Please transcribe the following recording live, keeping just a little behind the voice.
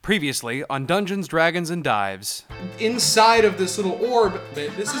Previously on Dungeons, Dragons, and Dives. Inside of this little orb,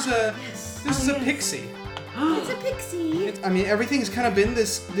 this is a pixie. It's a pixie. Everything's kind of been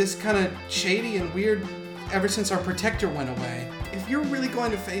this kind of shady and weird ever since our protector went away. If you're really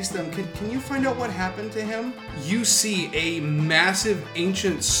going to face them, can you find out what happened to him? You see a massive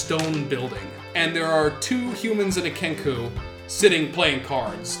ancient stone building, and there are two humans and a Kenku sitting playing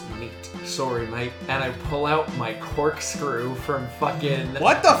cards. Neat. Sorry, mate. And I pull out my corkscrew from fucking...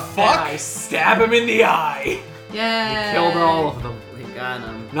 What the fuck? And I stab him in the eye. Yeah. We killed all of them. We got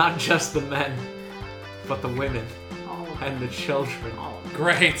him. Not just the men, but the women. All of and the children. All of them.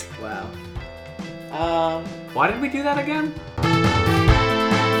 Great. Wow. Why did we do that again?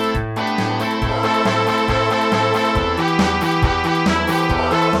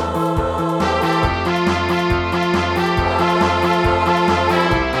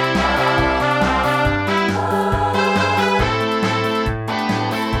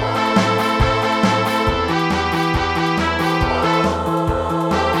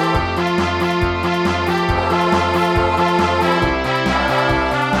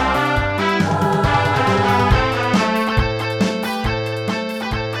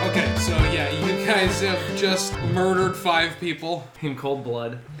 Just murdered 5 people in cold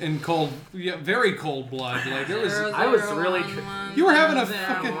blood. Very cold blood. Like it was. I was really. You were having a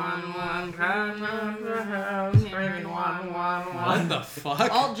fucking. What the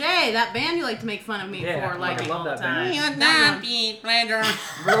fuck? Alt J, that band you like to make fun of me for, like I love all the that time.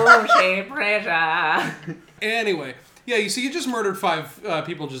 Anyway, yeah. You see, you just murdered 5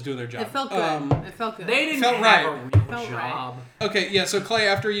 people just doing their job. It felt good. It felt good. They didn't felt have right. a real Felt job. Okay, yeah. So Clay,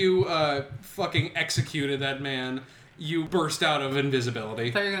 after you fucking executed that man, you burst out of invisibility.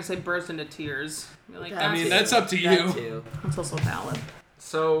 I thought you were gonna say burst into tears. Like, I mean, that's up to you. That's also valid.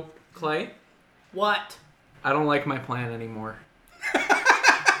 So, Clay, What? I don't like my plan anymore.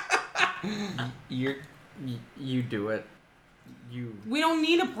 You do it. We don't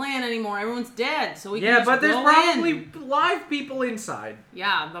need a plan anymore. Everyone's dead, so we can Yeah, just but there's go probably in. live people inside.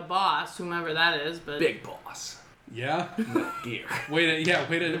 Yeah, the boss, whomever that is, but Big boss. Yeah. No, dear. Way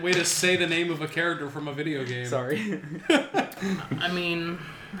to say the name of a character from a video game. Sorry. I mean,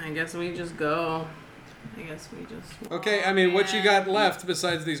 I guess we just go. Okay, I mean, what you got left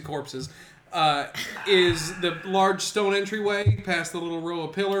besides these corpses is the large stone entryway past the little row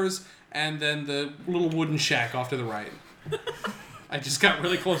of pillars, and then the little wooden shack off to the right. I just got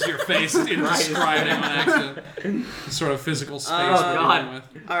really close to your face in describing on accident. The sort of physical space we're dealing with.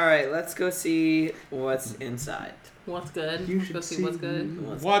 Alright, let's go see what's inside. What's good? Let's go see what's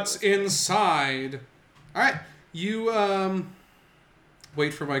good. What's inside? Alright, you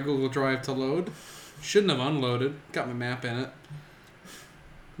wait for my Google Drive to load. Shouldn't have unloaded. Got my map in it.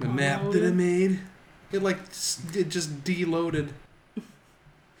 My map that I made. It just deloaded.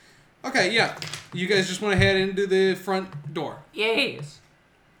 Okay, yeah. You guys just want to head into the front door. Yes.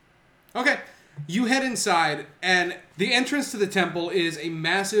 Okay. You head inside, and the entrance to the temple is a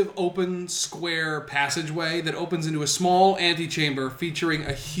massive open square passageway that opens into a small antechamber featuring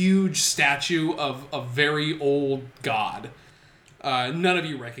a huge statue of a very old god. None of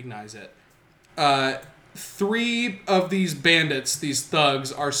you recognize it. 3 of these bandits, these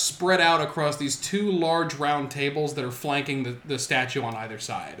thugs, are spread out across these 2 large round tables that are flanking the statue on either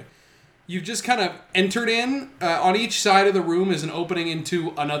side. You've just kind of entered in. On each side of the room is an opening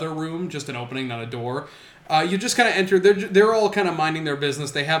into another room, just an opening, not a door. You just kind of entered. They're all kind of minding their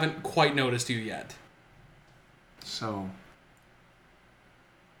business. They haven't quite noticed you yet. So,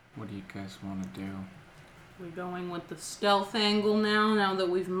 what do you guys want to do? We going with the stealth angle now that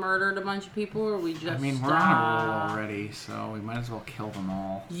we've murdered a bunch of people, or we just... I mean, we're on a roll already, so we might as well kill them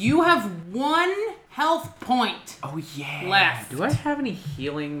all. You have 1 health point. Oh, yeah. Left. Do I have any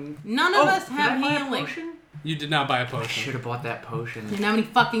healing? None of us have did I buy a healing. potion? You did not buy a I potion. should have bought that potion. Didn't have any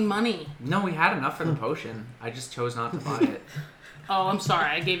fucking money. No, we had enough for the potion. I just chose not to buy it. Oh, I'm sorry.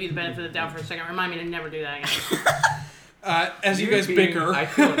 I gave you the benefit of the doubt for a second. Remind me to never do that again. As you guys bicker, I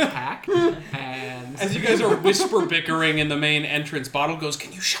feel attacked, and as you guys are whisper bickering in the main entrance, Bottle goes,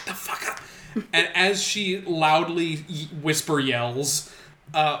 "Can you shut the fuck up?" And as she loudly whisper yells,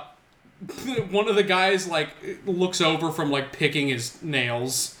 one of the guys looks over from picking his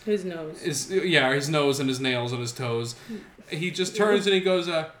nails. His nose. His nose and his nails and his toes. He just turns and he goes,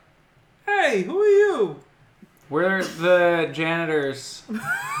 "Hey, who are you?" we're the janitors.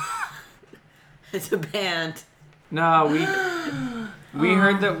 It's a band. No, we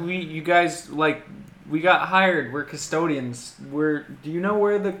heard that you guys we got hired. We're custodians. Do you know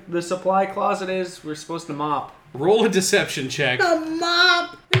where the supply closet is? We're supposed to mop. Roll a deception check. A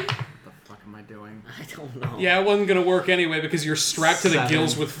mop! The fuck am am I doing? I don't know. Yeah, it wasn't gonna work anyway because you're strapped to the 7.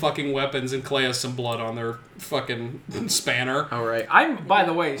 gills with fucking weapons, and Clay has some blood on their fucking spanner. All right. I'm, by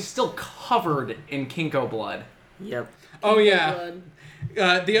the way, still covered in Kinko blood. Yep. Oh yeah.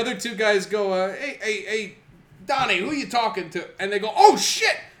 Blood. The other two guys go, hey, Donnie, who you talking to? And they go, oh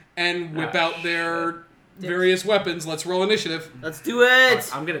shit, and whip out their various weapons. Let's roll initiative. Let's do it.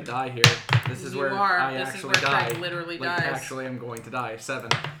 I'm gonna die here. This is You where are. I This is actually where die. Craig literally like, dies. actually, I'm going to die. 7.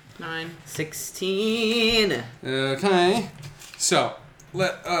 9. 16. Okay. So,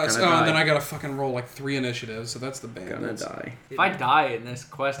 let us. Gonna Oh, and die. then I gotta fucking roll like 3 initiatives, so that's the bandits. die. If I die in this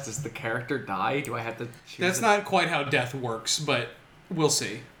quest, does the character die? Do I have to choose That's it? not quite how death works, but we'll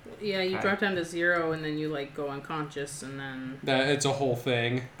see. Yeah, you Okay. drop down to 0 and then you like go unconscious and then. It's a whole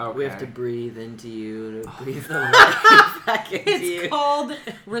thing. Okay. We have to breathe into you to breathe the life back into It's you. called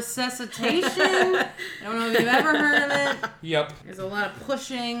resuscitation. I don't know if you've ever heard of it. Yep. There's a lot of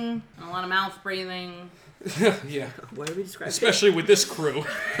pushing and a lot of mouth breathing. Yeah. What do we describe it? Especially with this crew.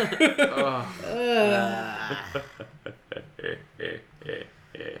 Ugh.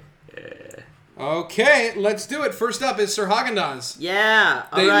 Okay, let's do it. First up is Sir Haagen-Dazs. Yeah.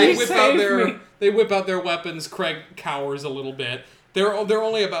 All They right. whip out Save their me. they whip out their weapons. Craig cowers a little bit. They're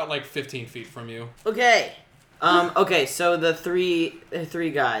only about like 15 feet from you. Okay. Okay. So the three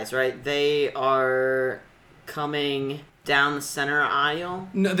guys, right? They are coming down the center aisle.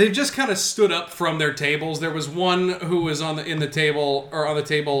 No, they've just kind of stood up from their tables. There was one who was on the table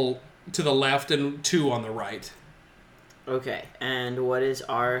to the left, and 2 on the right. Okay. And what is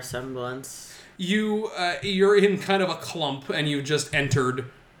our semblance? You're in kind of a clump, and you just entered.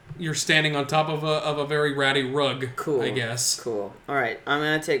 You're standing on top of a very ratty rug. Cool. I guess Cool. All right. I'm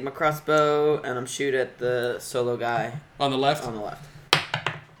gonna take my crossbow and I'm shoot at the solo guy on the left. on the left.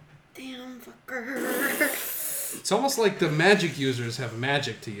 Damn fucker. It's almost like the magic users have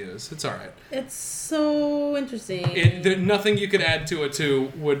magic to use. It's all right. It's so interesting. Nothing you could add to a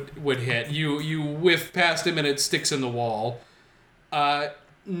 2 would hit. You whiff past him and it sticks in the wall. Do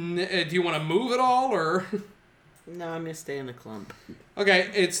you want to move at all, or? No, I'm gonna stay in the clump. Okay,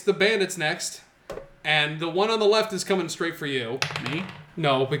 it's the bandits next, and the one on the left is coming straight for you. Me?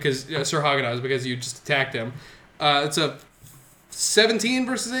 No, because Sir Haagen-Dazs, because you just attacked him. It's a 17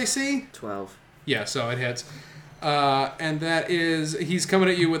 versus AC. 12. Yeah, so it hits. And that is, he's coming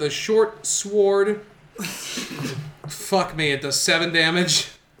at you with a short sword. Fuck me, it does 7 damage.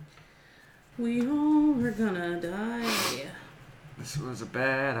 We all are gonna die. This was a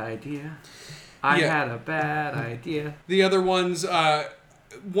bad idea. I Yeah. had a bad idea. The other ones,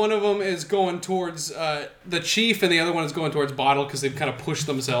 one of them is going towards the chief, and the other one is going towards Bottle because they've kind of pushed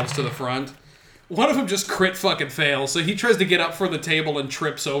themselves to the front. One of them just crit fucking fails, so he tries to get up for the table and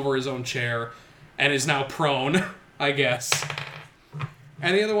trips over his own chair, and is now prone, I guess.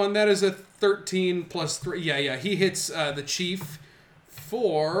 And the other one, that is a 13 plus 3. Yeah, he hits the chief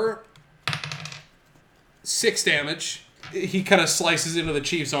for 6 damage. He kind of slices into the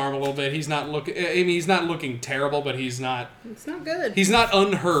chief's arm a little bit. He's not looking. I mean, he's not looking terrible, but he's not. It's not good. He's not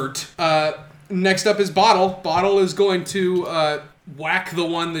unhurt. Next up is Bottle. Bottle is going to whack the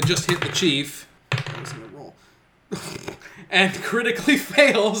one that just hit the chief. I was gonna roll. And critically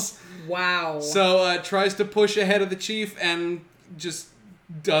fails. Wow. So tries to push ahead of the chief and just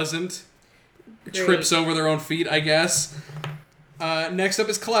doesn't. Great. Trips over their own feet, I guess. Next up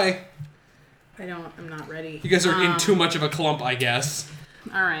is Clay. I'm not ready. You guys are in too much of a clump, I guess.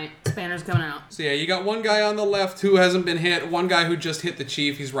 Alright, Spanner's coming out. So yeah, you got one guy on the left who hasn't been hit, one guy who just hit the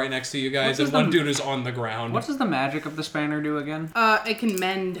chief, he's right next to you guys, What and does one the- dude is on the ground. What does the magic of the spanner do again? It can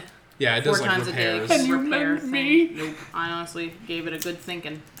mend Yeah, it 4 does like times repairs. a day. Can you Repair mend me? thing. Nope. I honestly gave it a good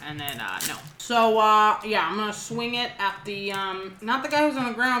thinking, and then no. So yeah, I'm gonna swing it at the not the guy who's on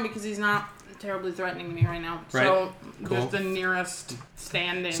the ground because he's not terribly threatening me right now. Right. So Cool. just the nearest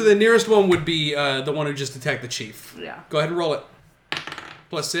standing. So the nearest one would be the one who just attacked the chief. Yeah. Go ahead and roll it.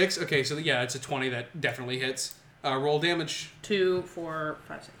 Plus 6. Okay, so yeah, it's a 20 that definitely hits. Roll damage. 2, 4,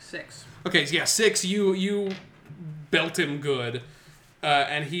 5, 6, 6. Okay, so yeah, 6. You belt him good,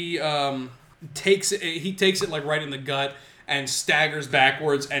 and he takes it like right in the gut and staggers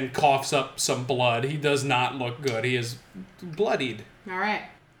backwards and coughs up some blood. He does not look good. He is bloodied. All right.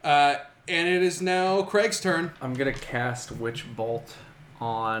 And it is now Craig's turn. I'm gonna cast Witch Bolt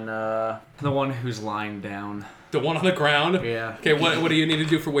on the one who's lying down. The one on the ground. Yeah. Okay, what do you need to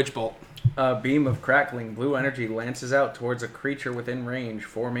do for Witch Bolt? A beam of crackling blue energy lances out towards a creature within range,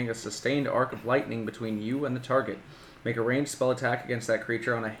 forming a sustained arc of lightning between you and the target. Make a ranged spell attack against that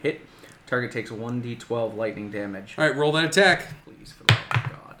creature. On a hit, target takes 1d12 lightning damage. All right, roll that attack. Please, for the love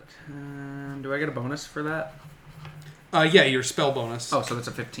of God. Do I get a bonus for that? Yeah, your spell bonus. Oh, so that's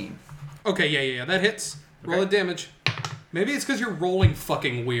a 15. Okay, yeah. That hits. Roll Okay. the damage. Maybe it's because you're rolling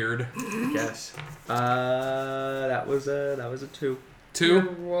fucking weird. Yes. That was a 2. You're 2?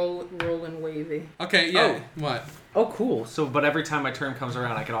 rolling wavy. Okay, yeah. What? Oh, cool. So, but every time my turn comes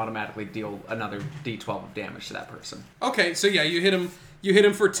around, I can automatically deal another d12 of damage to that person. Okay, so yeah, you hit him. You hit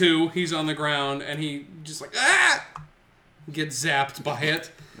him for 2. He's on the ground, and he just like gets zapped by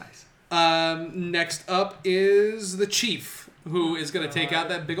it. Nice. Next up is the chief, who is gonna take out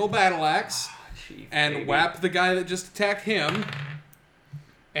that big old battle axe Chief, and baby. whap the guy that just attacked him,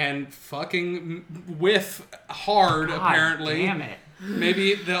 and fucking whiff hard. God apparently, Damn it.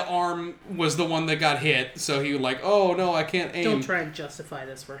 maybe the arm was the one that got hit, so he like, oh no, I can't aim. Don't try and justify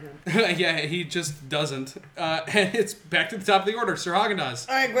this for him. Yeah, he just doesn't. And it's back to the top of the order. Sir Haagen-Dazs.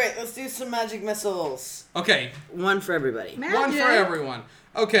 All right, great. Let's do some magic missiles. Okay, One for everybody. one for everyone.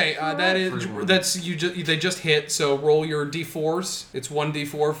 Okay, Everyone. they just hit. So roll your d4s. It's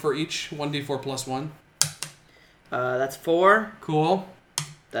 1d4 for each. 1d4 plus 1. That's 4. Cool.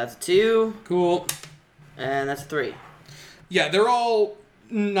 That's 2. Cool. And that's 3. Yeah, they're all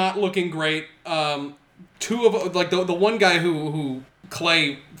not looking great. Two of like the one guy who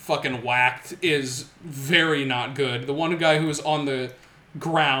Clay fucking whacked is very not good. The one guy who is on the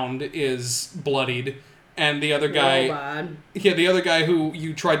ground is bloodied, and the other guy, bad. yeah, the other guy who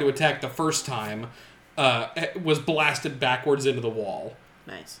you tried to attack the first time, was blasted backwards into the wall.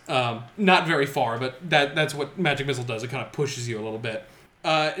 Nice. Not very far, but that's what Magic Missile does. It kind of pushes you a little bit.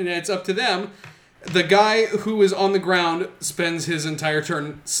 And it's up to them. The guy who is on the ground spends his entire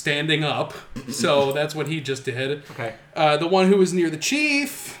turn standing up. So that's what he just did. Okay. The one who is near the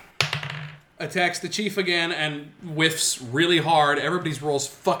chief attacks the chief again and whiffs really hard. Everybody's rolls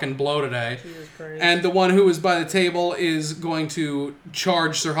fucking blow today. Jesus Christ. And the one who is by the table is going to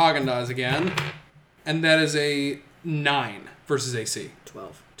charge Sir Haagen-Dazs again. And that is a 9 versus AC.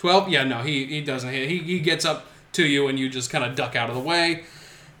 12. 12? Yeah, no, he doesn't hit. He gets up to you and you just kind of duck out of the way.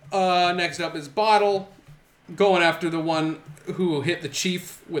 Next up is Bottle, going after the one who hit the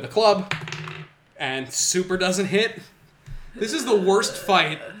chief with a club. And super doesn't hit. This is the worst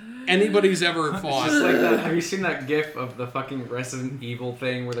fight anybody's ever fought. Just like that. Have you seen that GIF of the fucking Resident Evil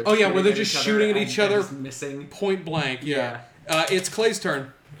thing where they're Oh, yeah, where they're shooting just shooting at each other. just missing? Point blank, yeah. It's Clay's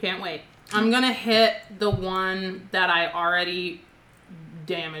turn. Can't wait. I'm gonna hit the one that I already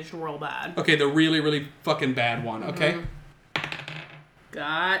damaged real bad. Okay, the really, really fucking bad one, okay?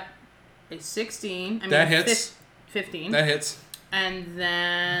 Got a 16. That hits. 15. That hits. And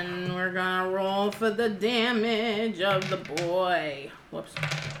then we're gonna roll for the damage of the boy. Whoops.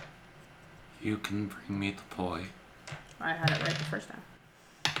 You can bring me the boy. I had it right the first time.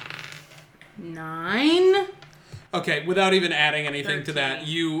 9. Okay, without even adding anything to that,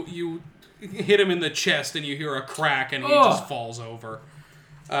 13. you hit him in the chest and you hear a crack and he Ugh. just falls over.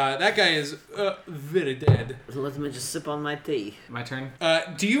 That guy is very dead. Let me just sip on my tea. My turn?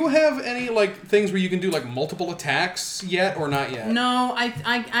 Do you have any like things where you can do like multiple attacks yet or not yet? No, I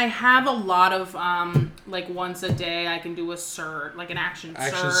have a lot of like once a day I can do a surge, like an action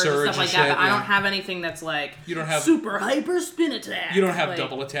surge and surge stuff like and that. shit, But I yeah. don't have anything that's like You don't have super hyper spin attack. you don't have like,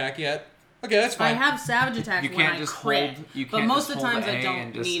 double attack yet. Okay, that's I fine. have savage attacks You when can't I just crit, hold. You but can't most just of the hold times I A don't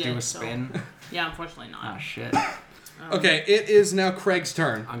and just need do it. a spin. So, yeah, unfortunately Ah, not. shit. Okay, it is now Craig's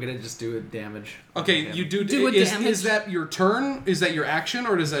turn. I'm gonna just do a damage. Okay, Yeah. you do. Do a is damage. that your turn? Is that your action,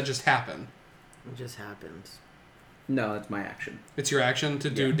 or does that just happen? It just happens. No, that's my action. It's your action to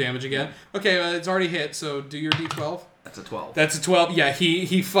do Yeah. damage again. Okay, it's already hit. So do your d12. That's a 12. That's a 12. Yeah,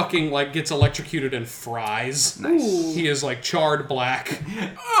 he fucking like gets electrocuted and fries. Nice. He is like charred black.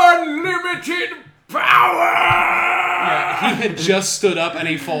 Unlimited power! Yeah, he had just stood up and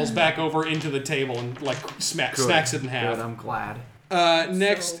he falls back over into the table and like smacks it in half. Good, I'm glad.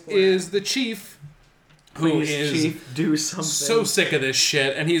 Next glad. is the chief, who Please, is Chief, do something. so sick of this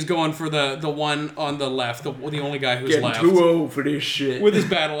shit, and he's going for the one on the left, the only guy who's Getting left, too old for this shit. with his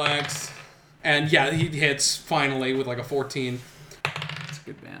battle axe. And yeah, he hits finally with like a 14. It's a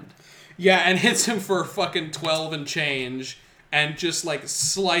good band. Yeah, and hits him for fucking 12 and change, and just like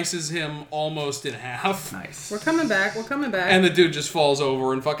slices him almost in half. Nice. We're coming back. We're coming back. And the dude just falls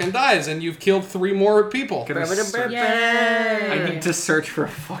over and fucking dies, and you've killed 3 more people. Can I search- Yay! I need to search for a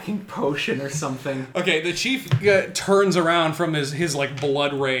fucking potion or something. Okay, the chief turns around from his like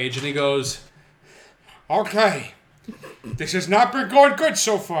blood rage, and he goes, "Okay, this has not been going good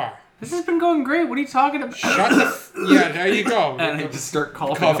so far. This has been going great. What are you talking about? Shut the yeah, there you go." And I just start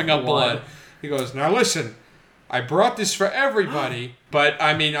coughing up blood. He goes, "Now listen, I brought this for everybody, but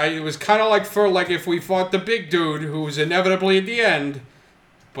I mean, it was kind of like for like if we fought the big dude who was inevitably at the end.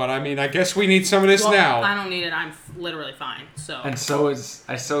 But I mean, I guess we need some of this Well, now. I don't need it. I'm literally fine. So. And so is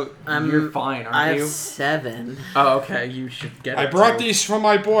you're fine, aren't I have you? 7. Oh, okay. You should get. I it brought too. these from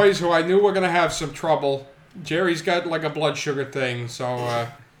my boys who I knew were gonna have some trouble. Jerry's got like a blood sugar thing, so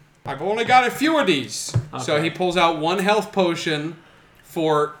I've only got a few of these. So Okay. he pulls out 1 health potion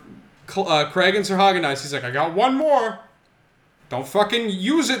for Craig and Sir Hagendice. He's like, I got 1 more. Don't fucking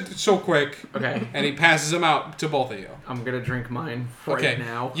use it so quick. Okay. And he passes them out to both of you. I'm gonna drink mine right Okay.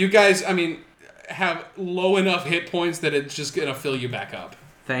 now. You guys, I mean, have low enough hit points that it's just gonna fill you back up.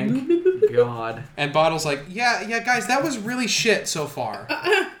 Thank God. And Bottle's like, yeah, guys, that was really shit so far.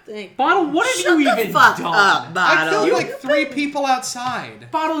 Thank Bottle, what have Shut you the even fuck done? up, I Bottle. killed like 3 people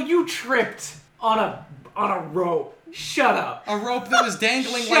outside. Bottle, you tripped on a rope. Shut up. A rope that was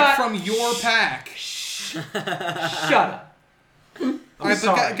dangling like Shut- from your pack. Shut up. All right, but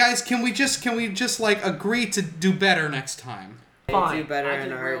sorry. guys, can we just like agree to do better next time? I Fine. do better I in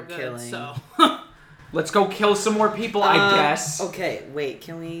did real art good, killing. so. Let's go kill some more people, I guess. Okay, wait.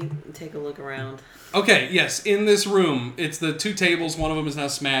 Can we take a look around? Okay, yes, in this room, it's the 2 tables, one of them is now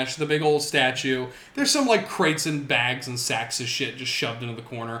smashed, the big old statue. There's some, like, crates and bags and sacks of shit just shoved into the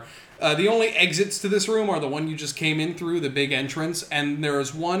corner. The only exits to this room are the one you just came in through, the big entrance, and there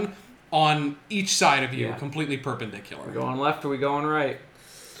is one on each side of you, Yeah. completely perpendicular. We going left or we going right?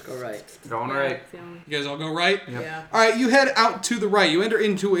 Let's go right. Going right. You guys all go right? Yep. Yeah. All right, you head out to the right. You enter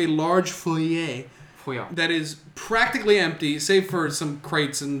into a large foyer Fuyah. that is practically empty, save for some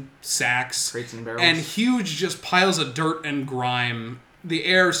crates and sacks. Crates and barrels. And huge just piles of dirt and grime. The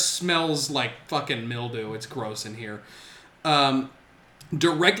air smells like fucking mildew. It's gross in here.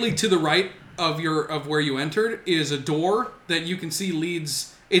 Directly to the right of where you entered is a door that you can see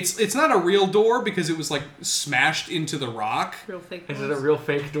leads. It's not a real door because it was like smashed into the rock. Real fake. Is it a real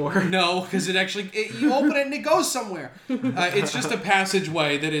fake door? No, because you open it and it goes somewhere. It's just a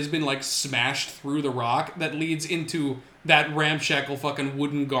passageway that has been like smashed through the rock that leads into that ramshackle fucking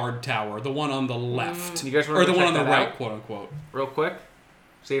wooden guard tower, the one on the left, You guys wanna or the go one check on the that right, out? quote unquote. Real quick.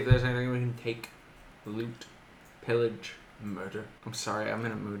 See if there's anything we can take. Loot. Pillage. Murder. I'm sorry, I'm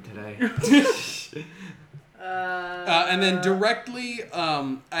in a mood today. And then directly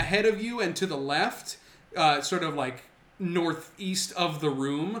ahead of you and to the left, sort of like northeast of the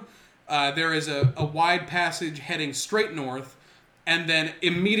room, there is a wide passage heading straight north. And then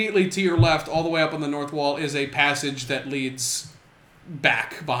immediately to your left, all the way up on the north wall, is a passage that leads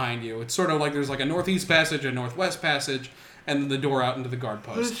back behind you. It's sort of like there's like a northeast passage, a northwest passage, and then the door out into the guard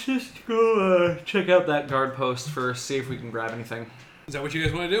post. Let's just go check out that guard post first, see if we can grab anything. Is that what you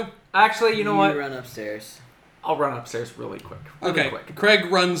guys want to do? Actually, you know what? run upstairs. I'll run upstairs really quick. Really Okay, quick.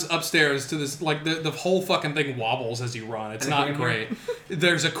 Craig runs upstairs to this, like, the whole fucking thing wobbles as you run. It's not Anything in great.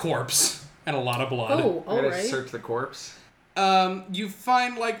 There's a corpse and a lot of blood. Oh, I'm gonna alright. search the corpse. You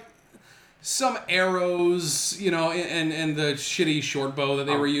find, like, some arrows, you know, and the shitty short bow that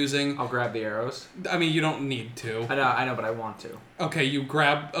they were using. I'll grab the arrows. I mean, you don't need to. I know, but I want to. Okay, you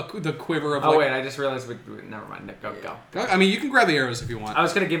grab the quiver of, Oh like... wait, I just realized never mind. Nick, go. I mean, you can grab the arrows if you want, I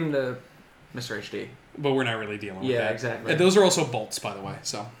was gonna give him to Mr. HD. but we're not really dealing with Yeah, that. exactly. And those are also bolts, by the way,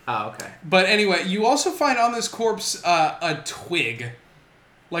 so... Oh, okay. But anyway, you also find on this corpse a twig,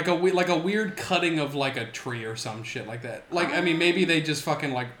 like a weird cutting of like a tree or some shit like that. Like I mean, maybe they just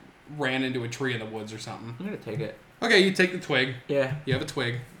fucking like ran into a tree in the woods or something. I'm gonna take it. Okay, you take the twig. Yeah. You have a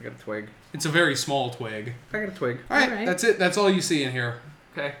twig. I got a twig. It's a very small twig. I got a twig. All right, Alright. that's it. That's all you see in here.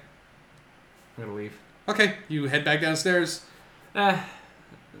 Okay. I'm gonna leave. Okay, you head back downstairs.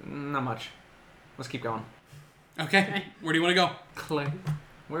 Not much. Let's keep going. Okay, where do you want to go? Clay,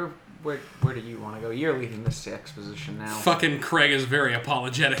 where do you want to go? You're leading this exposition now. Fucking Craig is very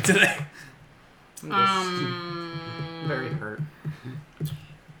apologetic today. I'm just very hurt.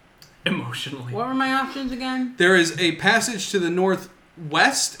 Emotionally. What were my options again? There is a passage to the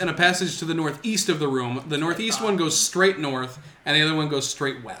northwest and a passage to the northeast of the room. The northeast one goes straight north, and the other one goes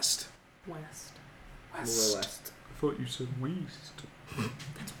straight west. West. We'll go west. I thought you said west.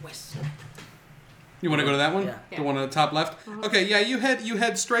 That's west. You want to go to that one? Yeah. The one on the top left? Okay, yeah, you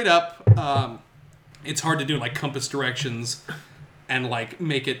head straight up. It's hard to do like compass directions and like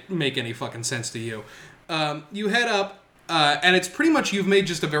make any fucking sense to you. You head up, and it's pretty much you've made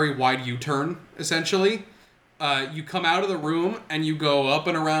just a very wide U-turn, essentially. You come out of the room and you go up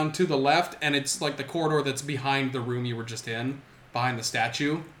and around to the left, and it's like the corridor that's behind the room you were just in, behind the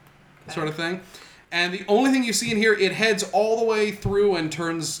statue, sort of thing. And the only thing you see in here, it heads all the way through and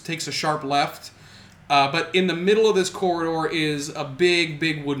takes a sharp left. But in the middle of this corridor is a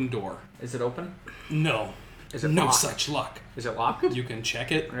big wooden door. Is it open? No. Is it no locked? such luck. Is it locked? You can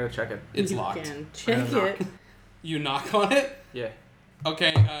check it. I'm gonna check it. It's You locked. can check knock. it. You knock on it. Yeah.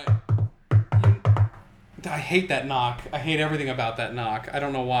 Okay, I hate that knock. I hate everything about that knock. I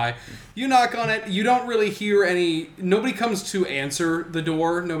don't know why. You knock on it. You don't really hear any... Nobody comes to answer the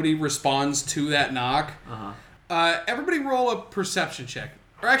door. Nobody responds to that knock. Everybody roll a perception check.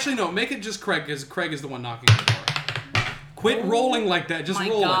 Or actually, no. Make it just Craig, because Craig is the one knocking on the door. Quit rolling like that. Just my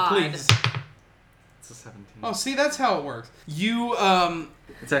roll God. it, please. It's a 17. Oh, see? That's how it works. You,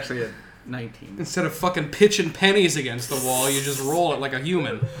 It's actually a 19. instead of fucking pitching pennies against the wall, you just roll it like a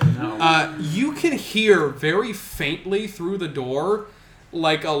human. No. You can hear very faintly through the door,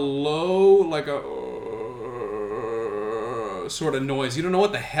 like a low, like a sort of noise. You don't know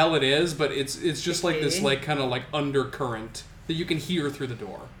what the hell it is, but it's just like this, like kind of like undercurrent that you can hear through the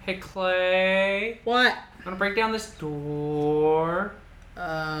door. Hey, Clay. What? I'm gonna break down this door.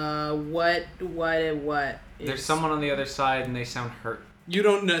 What? There's someone on the other side and they sound hurt. You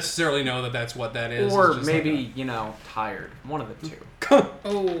don't necessarily know that that's what that is. Or It's just maybe, tired. One of the two.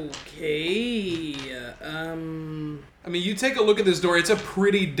 Okay. I mean, you take a look at this door. It's a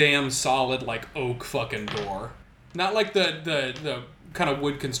pretty damn solid, like oak fucking door. Not like the kind of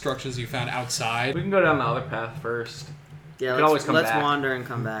wood constructions you found outside. We can go down the other path first. Yeah, could always come let's back. wander and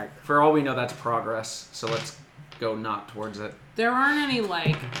come back. For all we know, that's progress. So let's go not towards it. There aren't any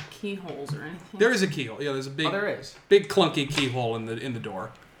like keyholes or anything. There is a keyhole. Yeah, there's a big, Oh, there is. big clunky keyhole in the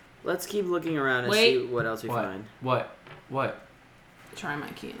door. Let's keep looking around and Wait. see what else we find. What? Try my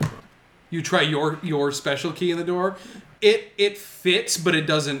key in the door. You try your special key in the door. It fits, but it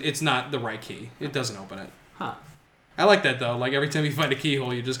doesn't. It's not the right key. It doesn't open it. Huh. I like that though. Like every time you find a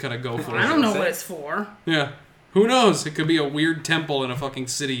keyhole, you just kind of go for it. I don't know what it's for. Yeah. Who knows? It could be a weird temple in a fucking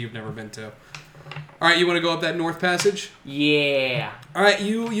city you've never been to. All right, you want to go up that north passage? Yeah. All right,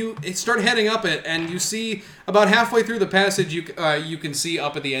 you start heading up it, and you see about halfway through the passage, you can see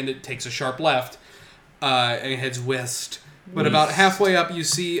up at the end it takes a sharp left, and it heads west. But about halfway up, you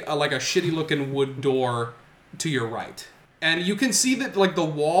see like a shitty looking wood door to your right, and you can see that like the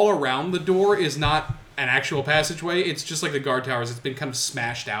wall around the door is not an actual passageway. It's just like the guard towers. It's been kind of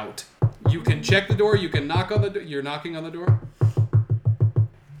smashed out. You can check the door. You can knock on the door. You're knocking on the door.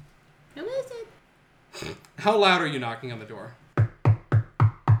 Who is it? How loud are you knocking on the door?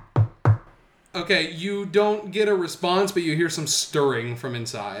 Okay, you don't get a response, but you hear some stirring from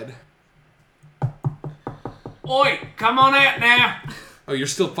inside. Oi, come on out now. Oh, you're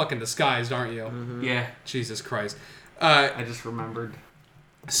still fucking disguised, aren't you? Yeah, Jesus Christ. I just remembered.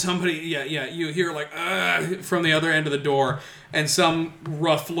 Somebody, yeah, you hear like, from the other end of the door, and some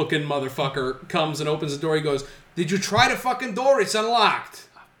rough-looking motherfucker comes and opens the door. He goes, "Did you try the fucking door? It's unlocked."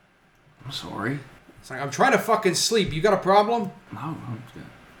 I'm sorry. It's like, "I'm trying to fucking sleep. You got a problem?" No, I'm good.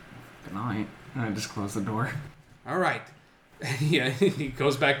 Good night. And I just closed the door. All right. Yeah, he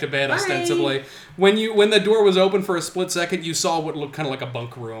goes back to bed ostensibly. When the door was open for a split second, you saw what looked kind of like a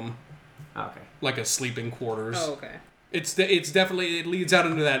bunk room, Okay. like a sleeping quarters. Oh, okay. It's definitely, it leads out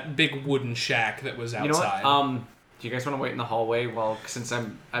into that big wooden shack that was outside. You know what? Do you guys want to wait in the hallway? Well, since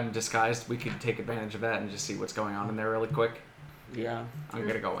I'm disguised, we could take advantage of that and just see what's going on in there really quick. Yeah. I'm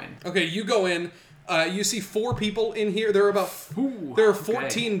gonna go in. Okay, you go in. You see 4 people in here. There are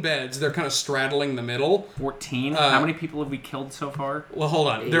 14 beds. They're kind of straddling the middle. 14? How many people have we killed so far? Well, hold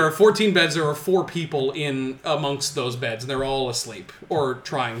on. There are 14 beds. There are 4 people in amongst those beds, and they're all asleep or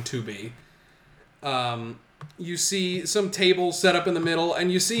trying to be. You see some tables set up in the middle,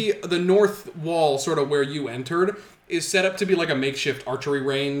 and you see the north wall, sort of where you entered, is set up to be like a makeshift archery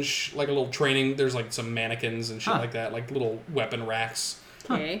range, like a little training. There's like some mannequins and shit like that, like little weapon racks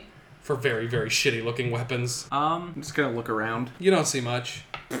Okay. for very, very shitty looking weapons. I'm just gonna look around. You don't see much.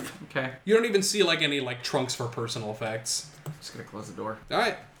 Okay. You don't even see like any like trunks for personal effects. Just gonna close the door. All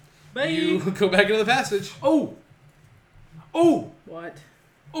right. You go back into the passage. Oh! Oh! What?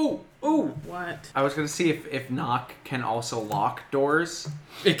 Oh! Oh! What? I was gonna see if knock can also lock doors.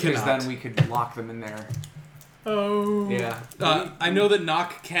 It Because cannot. then we could lock them in there. Oh. Yeah. I know that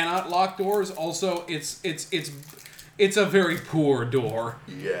knock cannot lock doors. Also, it's a very poor door.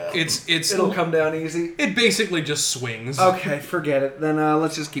 Yeah. It's It'll come down easy. It basically just swings. Okay, forget it. Then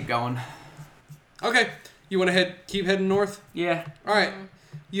let's just keep going. Okay. You want to keep heading north? Yeah. All right.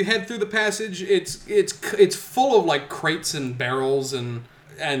 You head through the passage. It's full of like crates and barrels and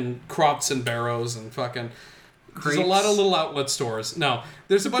crops and barrows and fucking. There's a lot of little outlet stores. No,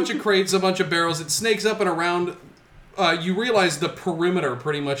 there's a bunch of crates, a bunch of barrels. It snakes up and around. You realize the perimeter,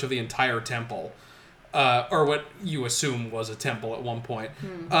 pretty much, of the entire temple, or what you assume was a temple at one point.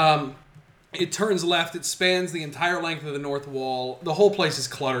 It turns left. It spans the entire length of the north wall. The whole place is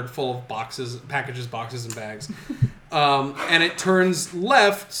cluttered, full of boxes, packages, boxes, and bags. And it turns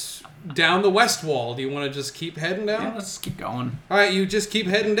left down the west wall. Do you want to just keep heading down? Yeah, let's keep going. All right, you just keep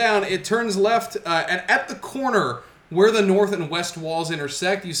heading down. It turns left, and at the corner where the north and west walls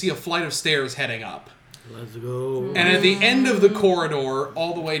intersect, you see a flight of stairs heading up. Let's go. And at the end of the corridor,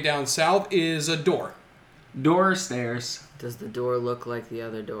 all the way down south, is a door. Door, stairs. Does the door look like the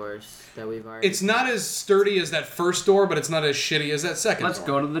other doors that we've already... It's not as sturdy as that first door, but it's not as shitty as that second Let's door.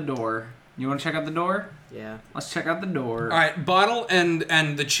 go to the door. You want to check out the door? Yeah. Let's check out the door. All right, Bottle and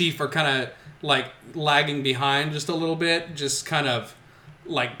the Chief are kind of like lagging behind just a little bit, just kind of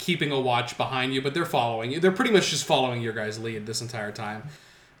like keeping a watch behind you, but they're following you. They're pretty much just following your guys' lead this entire time.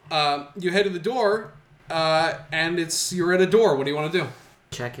 You head to the door, and you're at a door. What do you want to do?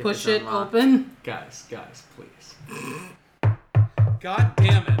 Check if Push it's it unlocked. open. Guys, please. God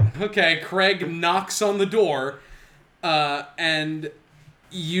damn it. Okay, Craig knocks on the door, and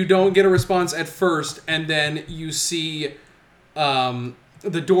you don't get a response at first, and then you see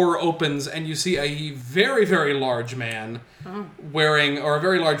the door opens, and you see a very, very large man wearing, or a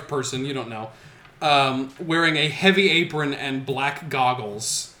very large person, you don't know, wearing a heavy apron and black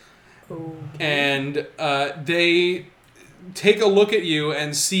goggles. Okay. And they take a look at you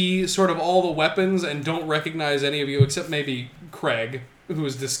and see sort of all the weapons and don't recognize any of you except maybe Craig, who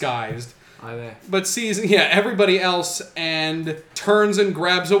is disguised. Hi there. But sees, everybody else and turns and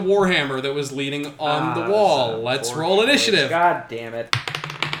grabs a warhammer that was leaning on the wall. Let's roll initiative. God damn it.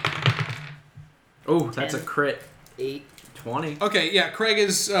 Oh, that's a crit. 8. 20. Okay, yeah, Craig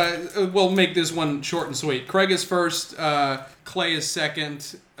is, we'll make this one short and sweet. Craig is first, Clay is second,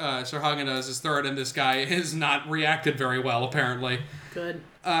 Sir Haagen-Dazs is third, and this guy has not reacted very well, apparently. Good.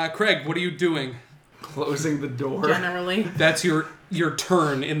 Craig, what are you doing? Closing the door. Generally. That's your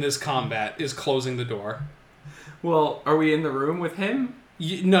turn in this combat, is closing the door. Well, are we in the room with him?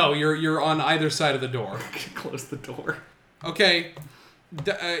 No, you're on either side of the door. Close the door. Okay,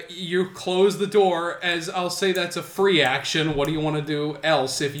 you close the door, as I'll say that's a free action. What do you want to do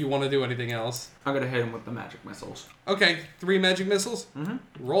else if you want to do anything else? I'm gonna hit him with the magic missiles. Okay, 3 magic missiles? Mm-hmm.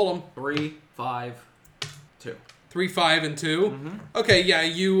 Roll them. 3, 5, 2. 3, 5, and 2. Mm-hmm. Okay, yeah,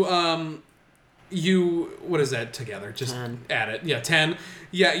 you what is that together? Just 10. add it. Yeah, 10.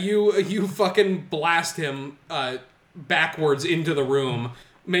 Yeah, you fucking blast him backwards into the room.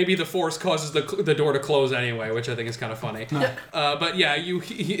 Maybe the force causes the door to close anyway, which I think is kind of funny. But yeah,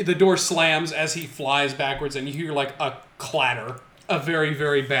 the door slams as he flies backwards, and you hear like a clatter, a very,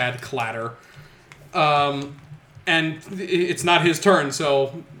 very bad clatter. And it's not his turn,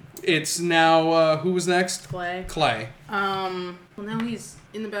 so it's now who was next? Clay. Clay. Well, now he's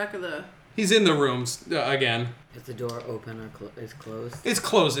in the back of the... He's in the rooms again. Is the door open or is closed? It's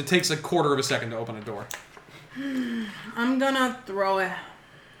closed. It takes a quarter of a second to open a door. I'm gonna throw a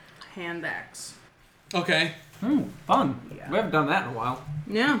hand axe. Okay. Fun. Yeah. We haven't done that in a while.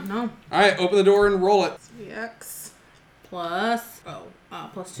 Yeah, no. All right, open the door and roll it. 3x plus...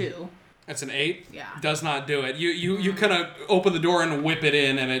 plus 2. That's an 8. Yeah. Does not do it. You kind of open the door and whip it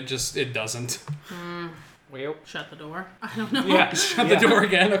in, and it doesn't. Well. Shut the door. I don't know. Yeah. Shut the door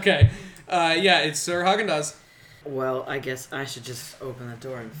again. Okay. Yeah, it's Sir Haagen-Dazs. Well, I guess I should just open the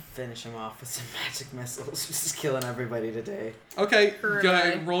door and finish him off with some magic missiles. Just killing everybody today. Okay. Hooray. Go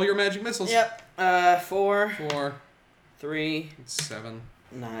ahead, roll your magic missiles. Yep. 4, 4, 3, 7,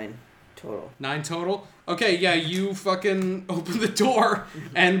 9 total. 9 total. Okay, yeah, you fucking open the door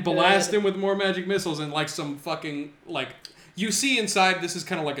and blast him with more magic missiles and like some fucking like you see inside. This is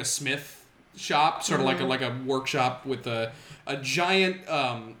kind of like a smith shop, sort of like a workshop with a giant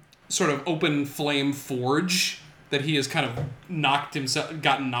sort of open flame forge that he has kind of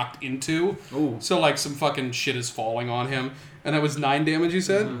gotten knocked into. Ooh. So like some fucking shit is falling on him, and that was 9 damage. You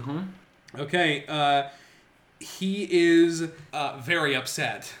said. Mm-hmm. Okay. He is very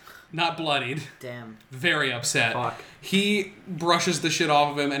upset. Not bloodied. Damn. Very upset. Fuck. He brushes the shit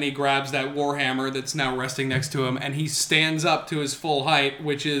off of him and he grabs that warhammer that's now resting next to him and he stands up to his full height,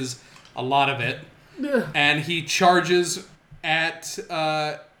 which is a lot of it. And he charges at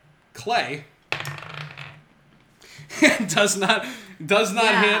Clay. does not hit,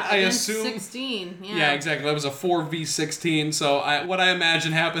 I against assume. 16. Yeah, exactly. That was a 4v16. So what I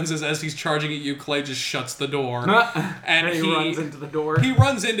imagine happens is as he's charging at you, Clay just shuts the door. And he runs into the door. He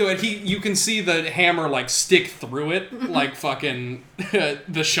runs into it. You can see the hammer like stick through it, like fucking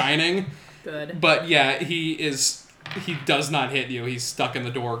The Shining. Good. But yeah, he does not hit you. He's stuck in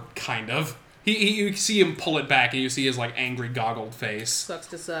the door, kind of. You see him pull it back, and you see his like angry, goggled face. Sucks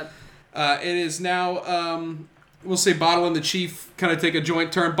to suck. It is now. We'll say Bottle and the Chief kind of take a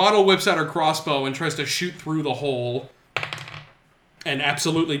joint turn. Bottle whips out her crossbow and tries to shoot through the hole. And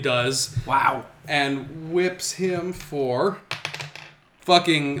absolutely does. Wow. And whips him for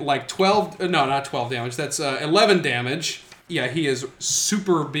fucking like 12. No, not 12 damage. That's 11 damage. Yeah, he is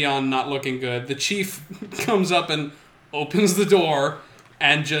super beyond not looking good. The chief comes up and opens the door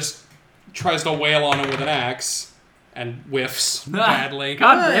and just tries to wail on him with an axe and whiffs badly.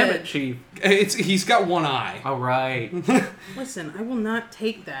 God damn it, Chief. He's got one eye. All right. Listen, I will not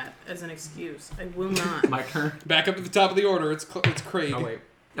take that as an excuse. I will not. My turn. Back up at the top of the order. It's Craig. Oh, wait.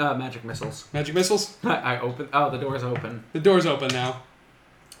 Magic missiles. Magic missiles. I open. Oh, the door's open. The door's open now.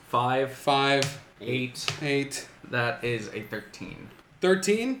 5, 5, 8. 8, That is a 13.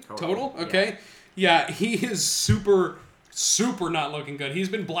 13 total. Okay. Yeah, he is super not looking good. He's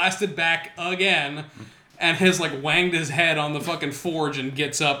been blasted back again and has like wanged his head on the fucking forge and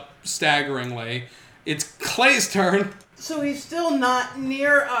gets up staggeringly. It's Clay's turn. So he's still not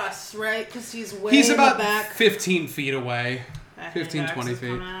near us, right? Because he's way He's in about the back. 15 feet away. That 15, hand 20 axe is feet.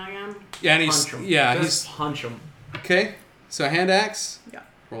 coming out again. Yeah, and he's Punch him. yeah, Just he's punch him. okay. So hand axe. Yeah.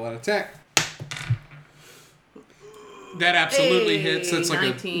 Roll that attack. That absolutely Hey, hits. That's like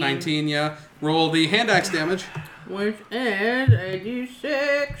 19. a 19, yeah. Roll the hand axe damage. Which is a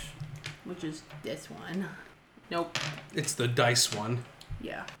d6, which is this one. Nope. It's the dice one.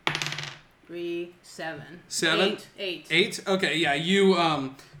 Yeah. 3, 7. 7? 8. 8? Okay, yeah,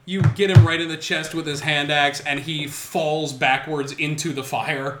 you get him right in the chest with his hand axe and he falls backwards into the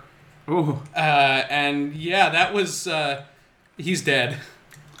fire. Ooh. And yeah, that was he's dead.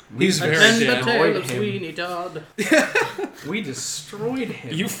 He's very And the dead. tale of Avoid him. Sweeney Todd. We destroyed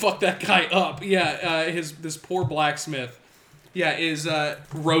him. You fucked that guy up. Yeah, this poor blacksmith. Yeah, is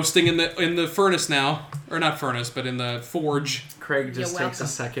roasting in the furnace now, or not furnace, but in the forge. Craig just You're takes a welcome.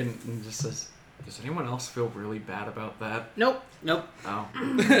 second and just says, "Does anyone else feel really bad about that?" Nope. Nope. Oh.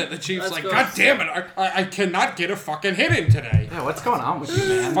 The chief's Let's like, go. God damn it! I cannot get a fucking hit in today. Yeah, what's going on with you,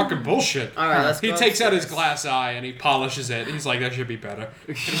 man? Fucking bullshit. All right, let's He go takes out his upstairs. glass eye and he polishes it. He's like, that should be better.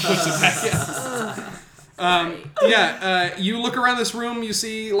 And he puts it back in. You look around this room. You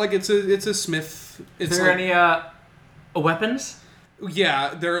see, like it's a smith. It's Is there like, any weapons?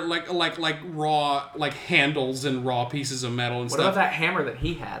 yeah, they're like raw like handles and raw pieces of metal and What stuff. about that hammer that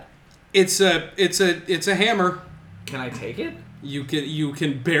he had? It's a hammer. Can I take it? You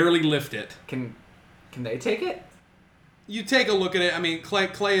can barely lift it. Can they take it? You take a look at it. I mean,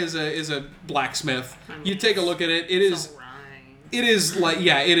 Clay is a blacksmith. You take a look at it. It is. Alright. It is like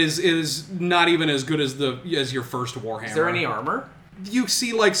it is not even as good as your first Warhammer. Is there any armor? You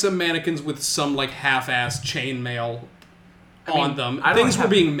see like some mannequins with some like half-assed chainmail on them. I don't Things were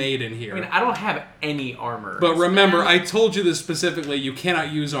have- being made in here. I mean, I don't have any armor. but remember, I told you this specifically. You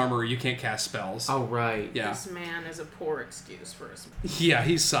cannot use armor. You can't cast spells. Oh, right. Yeah. This man is a poor excuse for us. Yeah,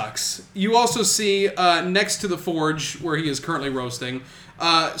 he sucks. You also see next to the forge where he is currently roasting,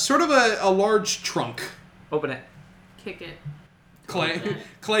 sort of a large trunk. Open it. Kick it.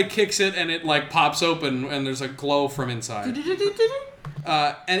 Clay kicks it and it like pops open and there's a glow from inside.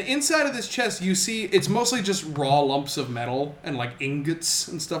 And inside of this chest, you see it's mostly just raw lumps of metal and like ingots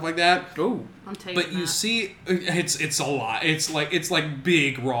and stuff like that. Ooh. I'm taking But you that. see, it's a lot. It's like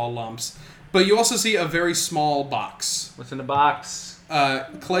big raw lumps. But you also see a very small box. What's in the box?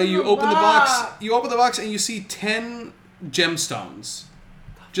 Clay, you open the box. You open the box and you see 10 gemstones.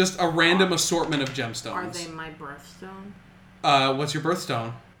 Just a random assortment of Are gemstones. they my birthstone? What's your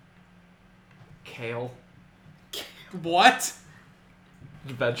birthstone? Kale. What?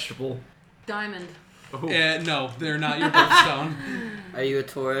 Vegetable. Diamond. Ooh. No, they're not your birthstone. Are you a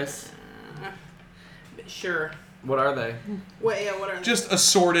Taurus? Sure. What are they? Wait, yeah, what are Just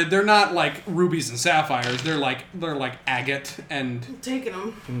assorted. They're not like rubies and sapphires. They're like agate and. I'm taking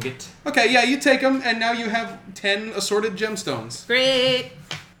them. Ingot. Okay, yeah, you take them, and now you have 10 assorted gemstones. Great.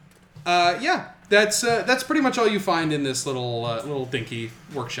 Yeah, that's pretty much all you find in this little dinky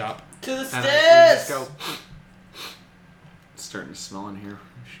workshop. To the And stairs! just go. It's starting to smell in here.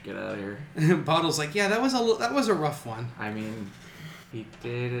 We should get out of here. Bottle's like, yeah, that was a rough one. I mean, he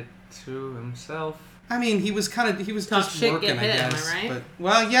did it to himself. I mean, he was Tough just shit working, get hit, I am I guess. right? But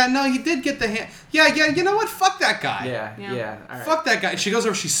well, yeah, no, he did get the hand. Yeah, you know what? Fuck that guy. Yeah, Yeah. yeah. All right. Fuck that guy. She goes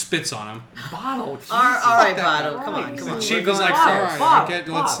over, she spits on him. Bottle. Jesus. All right, that Bottle. guy. Come on, come The on. chief We're is like, going all upstairs. right, Bob, okay,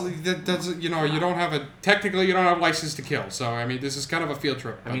 Bob. that doesn't, you don't have technically you don't have license to kill. So I mean, this is kind of a field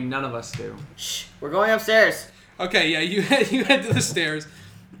trip. I mean, none of us do. Shh. We're going upstairs. Okay, yeah, you head to the stairs.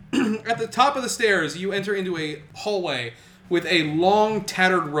 At the top of the stairs, you enter into a hallway with a long,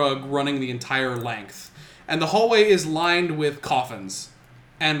 tattered rug running the entire length. And the hallway is lined with coffins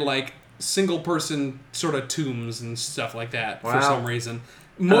and, like, single-person sort of tombs and stuff like that for Wow. some reason.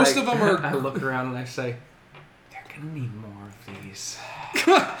 Most of them I are... look around and I say, "There can gonna need more of these.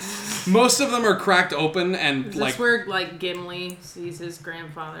 Most of them are cracked open and Is like. this where like Gimli sees his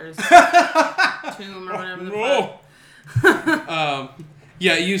grandfather's tomb or whatever the fuck?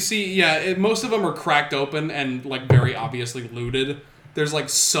 Yeah, you see. Yeah, most of them are cracked open and like very obviously looted. There's like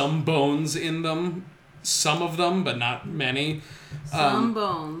some bones in them, some of them, but not many. Some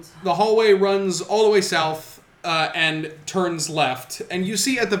bones. The hallway runs all the way south and turns left, and you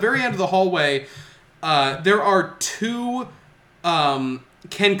see at the very end of the hallway, there are two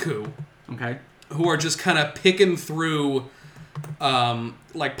Kenku Okay. who are just kind of picking through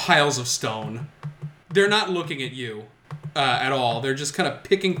like piles of stone. They're not looking at you at all. They're just kind of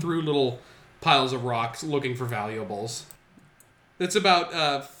picking through little piles of rocks looking for valuables. It's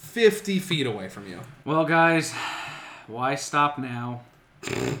about 50 feet away from you. Well, guys, why stop now?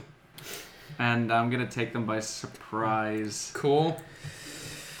 And I'm gonna take them by surprise Cool.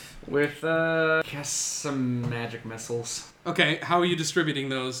 with, guess some magic missiles. Okay, how are you distributing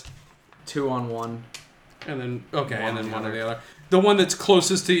those? 2-on-1. And then, okay, One and on then the one on other. the other. The one that's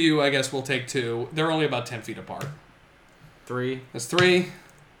closest to you, I guess, will take 2. They're only about 10 feet apart. 3, That's 3,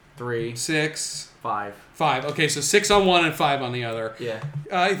 3, 6, 5. 5. Okay, so 6 on one and 5 on the other.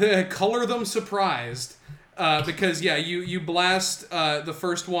 Yeah. Color them surprised. Because, yeah, you blast the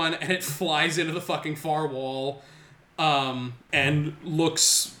first one and it flies into the fucking far wall and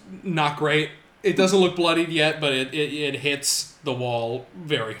looks not great. It doesn't look bloodied yet, but it hits the wall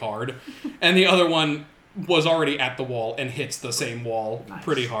very hard. And the other one was already at the wall and hits the same wall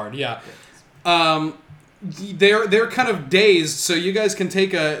pretty hard. Yeah. They're kind of dazed, so you guys can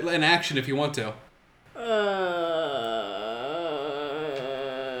take an action if you want to.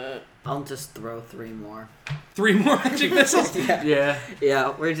 I'll just throw 3 more. 3 more magic missiles? Yeah.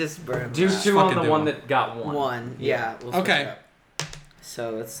 Yeah, we're just burning. Do that. 2 on fucking the do one them. that got 1. 1. Yeah. We'll switch Okay. it up.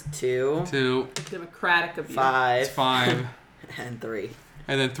 So it's 2, 2, Democratic of you. 5, 5, and 3.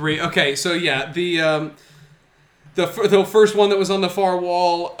 and then 3. Okay, so yeah, the first one that was on the far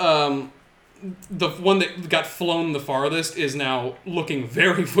wall, the one that got flown the farthest is now looking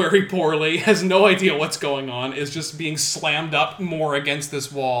very, very poorly, has no idea what's going on, is just being slammed up more against this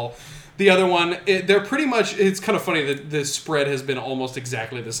wall. The other one, they're pretty much, it's kind of funny that the spread has been almost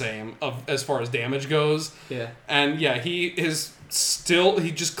exactly the same as far as damage goes. Yeah. And yeah, he just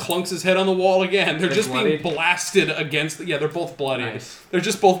clunks his head on the wall again. They're just bloodied? being blasted against, they're both bloody. Nice. They're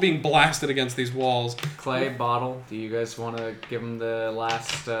just both being blasted against these walls. Clay, Bottle, do you guys want to give him the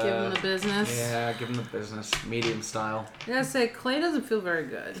last... Give him the business. Yeah, give him the business. Medium style. I gotta say, Clay doesn't feel very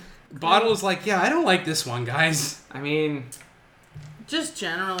good. Bottle is like, yeah, I don't like this one, guys. I mean... Just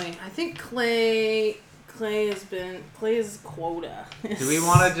generally, I think Clay is quota. Do we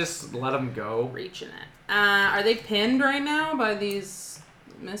want to just let him go? Reaching it. Are they pinned right now by these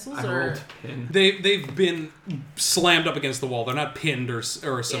missiles I or? rolled pin. They've been slammed up against the wall. They're not pinned or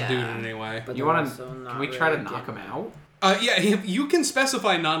subdued Yeah. in any way. But You they're want also to... not Can we try to really knock him getting- out? Yeah, you can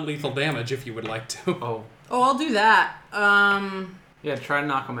specify non-lethal damage if you would like to. Oh. Oh, I'll do that. Yeah, try to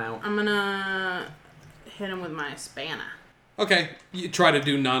knock him out. I'm gonna hit him with my Spana. Okay, you try to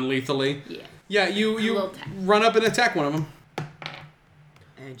do non-lethally. Yeah. Yeah, you little attack. run up and attack one of them.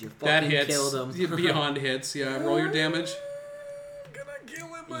 And you That fucking hits. killed him. Beyond hits. Yeah, roll your damage.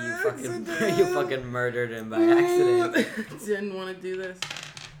 You fucking murdered him by accident. Didn't want to do this.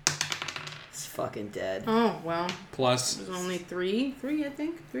 He's fucking dead. Oh well. Plus There's only three. I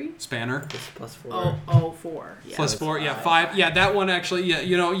think 3. spanner. It's +4. Oh, 4. Yeah. Plus that's 4. Yeah, 5. 5. Yeah, that one actually. Yeah,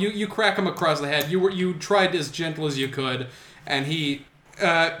 you crack him across the head. You tried as gentle as you could, and he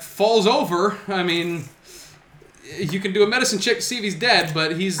falls over. I mean, you can do a medicine check to see if he's dead,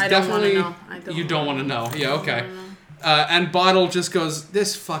 but he's I don't wanna definitely. know. I don't You don't want wanna to know. Yeah, okay. wanna know. And Bottle just goes,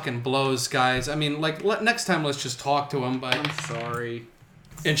 this fucking blows, guys. I mean, like, next time let's just talk to him. But I'm sorry.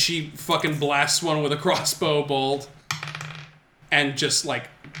 and she fucking blasts one with a crossbow bolt, and just like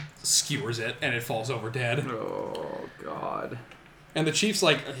skewers it, and it falls over dead. Oh, God. And the chief's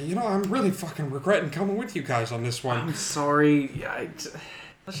like, I'm really fucking regretting coming with you guys on this one. I'm sorry. Yeah,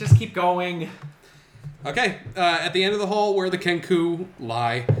 let's just keep going. Okay, at the end of the hall where the Kenku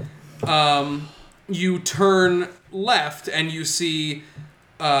lie, you turn left and you see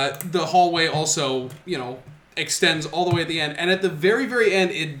the hallway also, extends all the way at the end. And at the very, very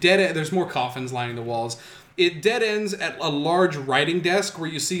end, there's more coffins lining the walls. It dead ends at a large writing desk where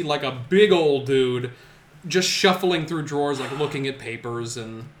you see like a big old dude just shuffling through drawers, like looking at papers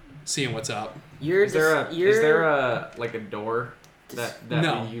and seeing what's up. Is there a like a door that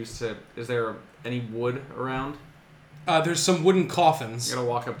No. we use to? Is there any wood around? There's some wooden coffins. You gotta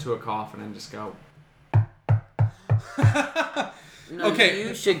walk up to a coffin and just go. No, Okay.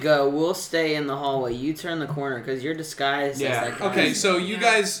 You should go. We'll stay in the hallway. You turn the corner because you're disguised Yeah. as that guy. Okay, so you Yeah.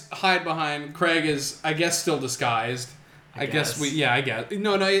 guys hide behind. Craig is, I guess, still disguised. I guess we. Yeah, I guess.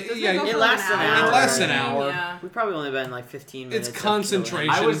 No, Does yeah. go it for lasts an hour. It lasts an hour. Yeah. We've probably only been like 15 minutes. It's of killing. concentration.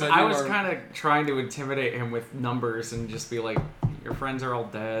 I was but you are- kind of trying to intimidate him with numbers and just be like, your friends are all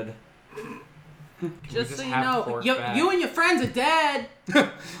dead. Just just so you have know, Quark you, back? you and your friends are dead.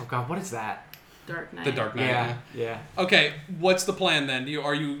 Oh god, what is that? Dark Knight. The Dark Knight. Yeah. Okay, what's the plan then?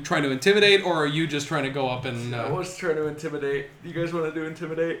 Are you trying to intimidate, or are you just trying to go up and? I was trying to intimidate. You guys want to do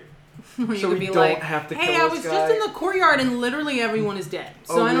intimidate? You So could we be don't like, have to hey, kill I this was guy." just in the courtyard and literally everyone is dead.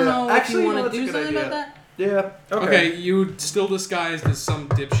 So Oh, I don't yeah. know Actually, if you no, want that's to a do good something idea. about that. Yeah. Okay, you still disguised as some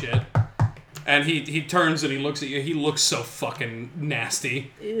dipshit, and he turns and he looks at you. He looks so fucking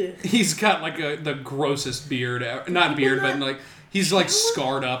nasty. He's got like the grossest beard, not beard, but like he's like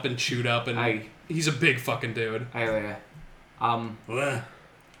scarred up and chewed up, and Aye. he's a big fucking dude. Hey there.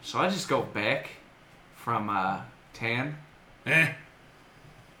 So I just got back from Tan.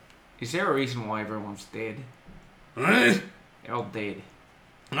 Is there a reason why everyone's dead? They're all dead.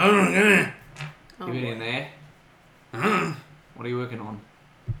 Oh, You been in boy. there? What are you working on?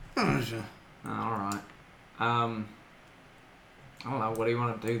 Oh, alright. I don't know, what do you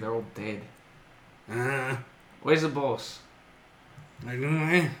want to do? They're all dead. Where's the boss? Right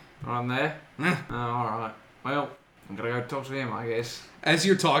there? Oh, alright. Well, I'm gonna go talk to him, I guess. As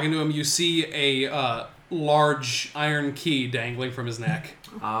you're talking to him, you see a large iron key dangling from his neck.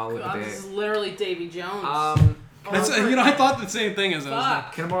 Oh, look God, at this is that. literally Davy Jones. That's I thought the same thing as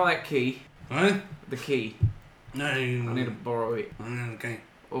Fuck. Can I borrow that key? What? The key. No, I need to borrow it. Okay.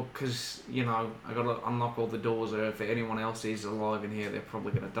 Well, because, you know, I gotta unlock all the doors, or if anyone else is alive in here, they're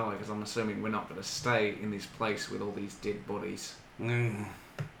probably gonna die, because I'm assuming we're not gonna stay in this place with all these dead bodies.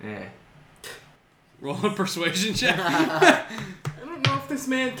 Yeah. Roll a persuasion check. I don't know if this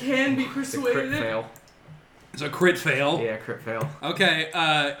man can be It's a crit persuaded. fail. It's a crit fail. Yeah, crit fail.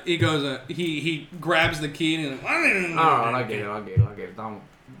 Okay, he goes, he grabs the key and he's like, Alright, I get it. Don't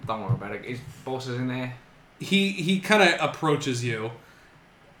worry about it. His boss is in there. He kind of approaches you,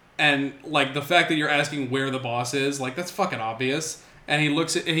 and like the fact that you're asking where the boss is, like that's fucking obvious. And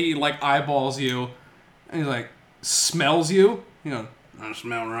he like eyeballs you, and he's like, smells you. You know, I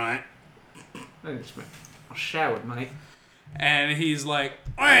smell right. I showered, mate. And he's like,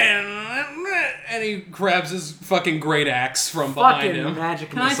 and he grabs his fucking great axe from behind Fucking him. magic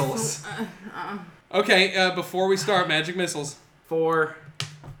Can missiles. Okay, before we start, magic missiles. 4,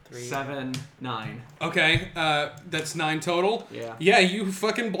 3. 7, 9. Okay, that's 9 total. Yeah. Yeah, you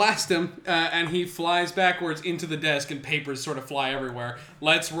fucking blast him, and he flies backwards into the desk, and papers sort of fly everywhere.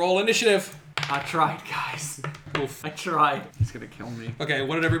 Let's roll initiative. I tried, guys. Oof. I tried. He's gonna kill me. Okay,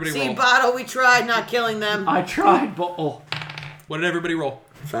 what did everybody See, roll? Bottle, we tried not killing them. I tried, bottle. What did everybody roll?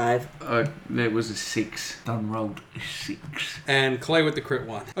 5. It was a 6. Done rolled a 6. And Clay with the crit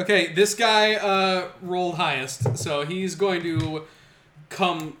one. Okay, this guy rolled highest, so he's going to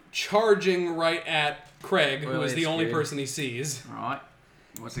come charging right at Craig, who Well, is the it's only good. person he sees. Alright.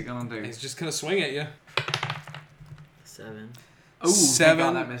 What's he gonna do? He's just gonna swing at you. 7. Ooh, thank 7.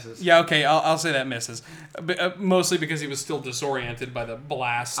 God that misses. Yeah, okay, I'll say that misses. Mostly because he was still disoriented by the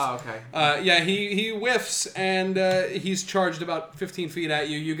blast. Oh, okay. Yeah, he whiffs, and he's charged about 15 feet at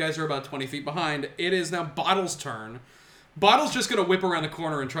you. You guys are about 20 feet behind. It is now Bottle's turn. Bottle's just going to whip around the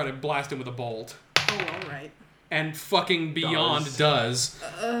corner and try to blast him with a bolt. Oh, all right. And fucking beyond does.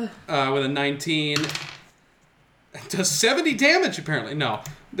 With a 19. Does 70 damage, apparently. No,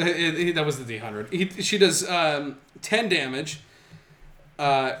 that was the D100. She does 10 damage.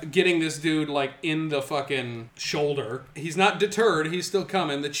 Getting this dude, like, in the fucking shoulder. He's not deterred. He's still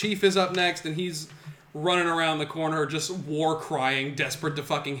coming. The chief is up next, and he's running around the corner, just war crying, desperate to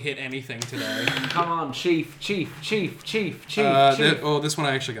fucking hit anything today. Come on, chief. This one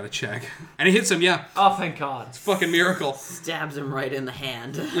I actually got to check. And he hits him, yeah. Oh, thank God. Fucking miracle. Stabs him right in the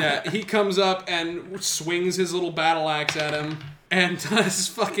hand. Yeah, he comes up and swings his little battle axe at him, and does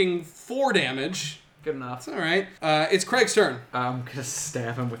fucking 4 damage. Good enough. All right. It's Craig's turn. I'm gonna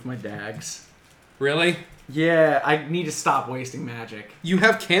stab him with my dags. Really? Yeah, I need to stop wasting magic. You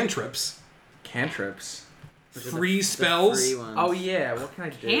have cantrips. Cantrips. Free spells. Free ones. Oh yeah, what can I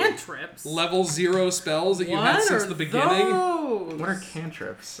do? Cantrips. Level 0 spells that you had What since are the beginning. those? What are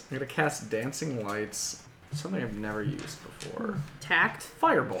cantrips? I'm gonna cast dancing lights. Something I've never used before. Tact.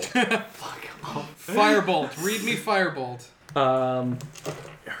 Firebolt. Fuck off. Firebolt. Read me Firebolt.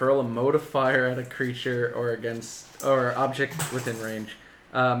 Hurl a mode of fire at a creature or object within range.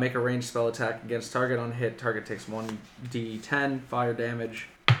 Make a ranged spell attack against target on hit. Target takes 1d10 fire damage.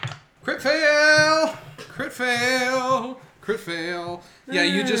 Crit fail! Crit fail! Crit fail. Yeah,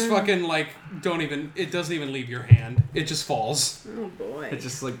 you just fucking like don't even. It doesn't even leave your hand. It just falls. Oh boy. It's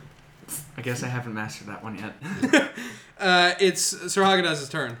just like, I guess I haven't mastered that one yet. It's Sir Haagen-Dazs'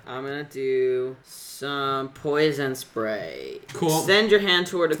 turn. I'm gonna do some poison spray. Cool. Extend your hand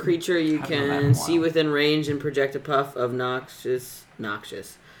toward a creature you Haven't done that in a can see while. within range and project a puff of noxious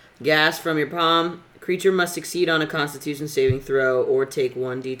gas from your palm. Creature must succeed on a Constitution saving throw or take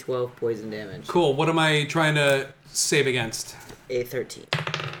 1d12 poison damage. Cool. What am I trying to save against? A 13.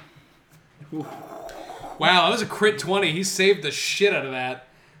 Wow, that was a crit 20. He saved the shit out of that.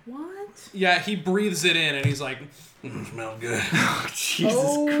 What? Yeah, he breathes it in and he's like, smells good.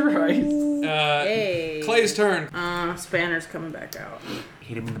 Jesus Christ. Hey. Clay's turn. Spanner's coming back out.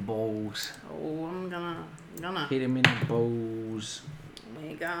 Hit him in the balls. Oh, I'm gonna. Hit him in the balls.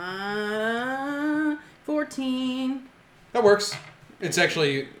 We got 14. That works. It's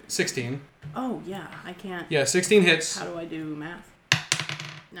actually 16. Oh yeah, I can't. Yeah, 16 hits. How do I do math?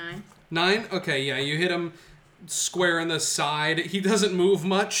 9. 9? Okay, yeah, you hit him square in the side. He doesn't move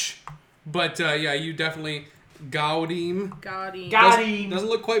much, but yeah, you definitely gouged him. Got him. Doesn't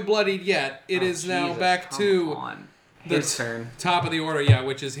look quite bloodied yet. It is now Jesus, back come to on. His turn. top of the order, yeah,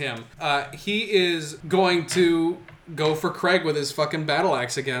 which is him. He is going to go for Craig with his fucking battle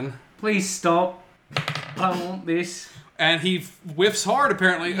axe again. Please stop. I don't want this. And he whiffs hard,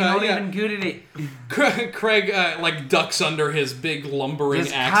 apparently. You're not yeah. even good at it. Craig, like, ducks under his big lumbering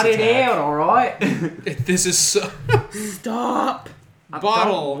Just axe cut it attack. out, alright? This is so... Stop.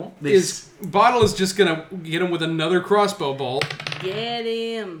 Bottle is just gonna get him with another crossbow bolt Get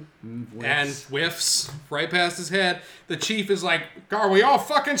him. and whiffs right past his head. The chief is like, "Are we all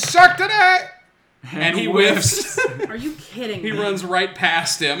fucking suck today?" And he whiffs. Are you kidding He me? runs right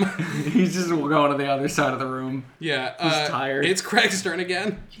past him. He's just going to the other side of the room. Yeah, He's tired. It's Craig's turn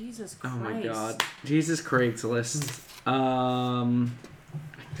again. Jesus Oh Christ. my god. Jesus Craigslist.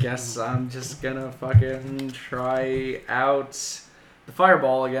 Guess I'm just gonna fucking try out the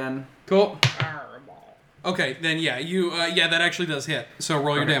fireball again. Cool. Fireball. Okay, then yeah, yeah, that actually does hit. So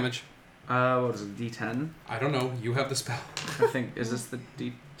roll your Okay. damage. What is it? D10? I don't know. You have the spell. I think, is this the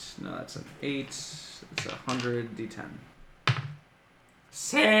D... No, that's an 8. It's 100 D10.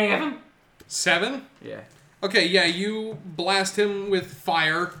 7. 7. Yeah. Okay, yeah, you blast him with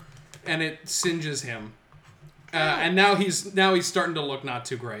fire, and it singes him. And now he's starting to look not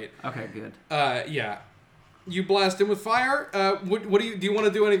too great. Okay, good. Yeah, you blast him with fire. What do you want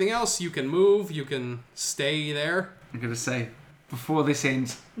to do? Anything else? You can move. You can stay there. I'm going to say, before this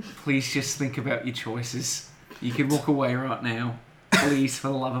ends, please just think about your choices. You can walk away right now. Please, for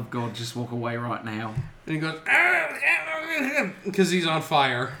the love of God, just walk away right now. And he goes because he's on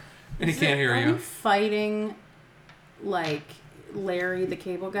fire and he can't hear Are you. we fighting like Larry the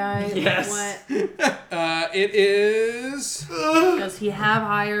Cable Guy? Yes. What? It is. Does he have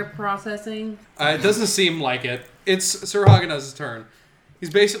higher processing? It doesn't seem like it. It's Sir Haagen-Dazs' turn. He's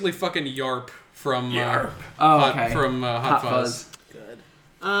basically fucking Yarp from Hot Fuzz. Good.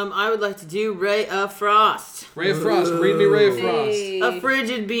 I would like to do Ray of Frost. Ray of Frost. Read me Ray of Frost. Hey. A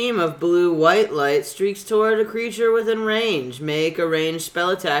frigid beam of blue-white light streaks toward a creature within range. Make a ranged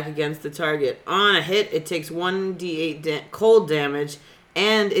spell attack against the target. On a hit, it takes 1d8 cold damage,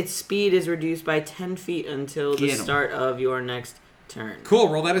 and its speed is reduced by 10 feet until the Get 'em. start of your next turn. Cool.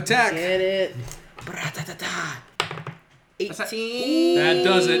 Roll that attack. Get it. Bra-da-da-da. 18. That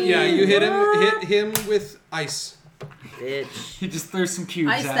does it. Yeah, you hit him with ice. Bitch. He just threw some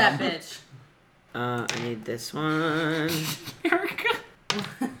cubes Ice at that him. bitch. I need this one.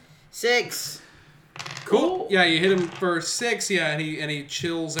 6. Cool. Yeah, you hit him for 6. Yeah, and he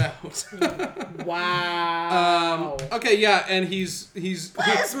chills out. Wow. Okay. Yeah, and he's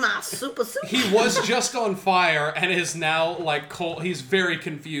Where's my super suit? he was just on fire and is now like cold. He's very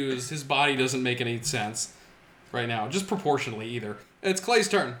confused. His body doesn't make any sense right now, just proportionally either. It's Clay's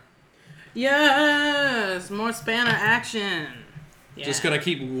turn. Yes, more spanner action. Yeah. Just gonna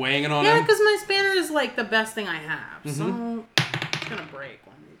keep weighing it on Yeah, him. because my spanner is like the best thing I have. So it's gonna break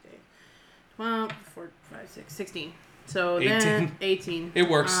one of these days. 12, 4, 5, 6, 16. So 18. then 18. It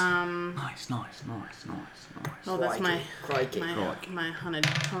works. Nice. Oh, that's my Crikey. my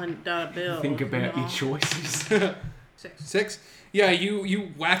 $100 bill. Think about your No. choices. 6. 6. Yeah,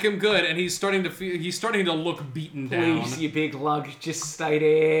 you whack him good, and he's starting to look beaten down. Please, you big lug, just stay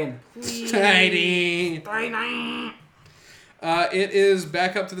down. Tidy. It is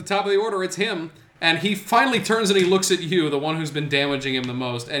back up to the top of the order. It's him. And he finally turns and he looks at you, the one who's been damaging him the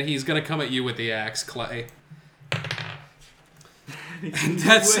most. And he's going to come at you with the axe, Clay. And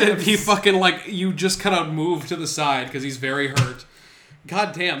that's it. He fucking, like, you just kind of move to the side because he's very hurt.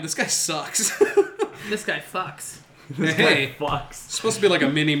 God damn, this guy sucks. This guy fucks. Hey, Fucks. supposed to be like a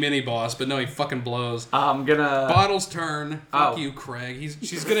mini boss, but no, he fucking blows. I'm gonna. Bottle's turn. Fuck Oh. you, Craig.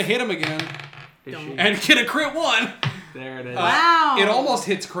 She's gonna hit him again Is she- and get a crit 1. There it is. Wow. It almost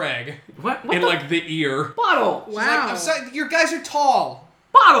hits Craig What in the like the ear. bottle? She's like, Wow. I'm sorry, your guys are tall.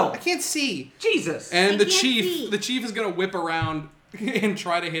 Bottle. I can't see. Jesus. And I the can't see. chief is gonna whip around and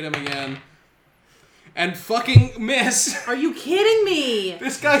try to hit him again. And fucking miss. Are you kidding me?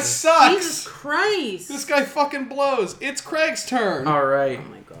 This guy sucks. Jesus Christ. This guy fucking blows. It's Craig's turn. All right. Oh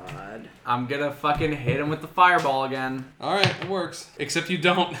my god. I'm gonna fucking hit him with the fireball again. Alright, it works. Except you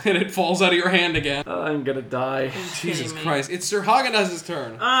don't, and it falls out of your hand again. I'm gonna die. Jesus kidding me. Christ. It's Sir Haagen-Dazs'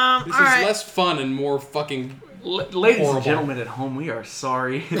 turn. This All is right. less fun and more fucking... Ladies Horrible. and gentlemen at home, we are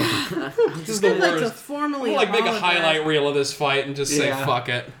sorry. This is the I'd like to worst. formally We'll, like, make a apologize. highlight reel of this fight and just say, Yeah. fuck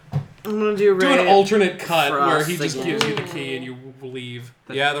it. I'm gonna do Do Ray. an alternate cut Frost where he just again. gives you the key and you leave.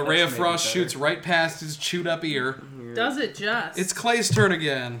 That- Yeah, the ray that's of maybe frost better. shoots right past his chewed up ear. Does it just? It's Clay's turn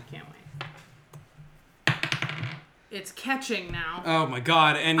again. Can't wait. It's catching now. Oh my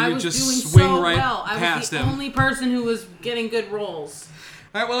god, and I you was just doing swing so right well. I was past the him. only person who was getting good rolls.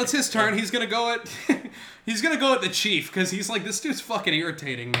 Alright, well it's his turn. He's gonna go at he's gonna go at the chief, because he's like, this dude's fucking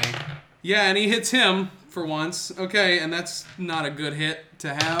irritating me. Yeah, and he hits him for once. Okay, and that's not a good hit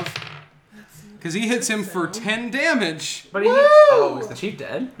to have. Because he hits him for 10 damage. But oh, is the chief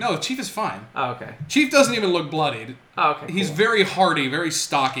dead? No, Chief is fine. Oh, okay. Chief doesn't even look bloodied. Oh, okay. He's cool. very hardy, very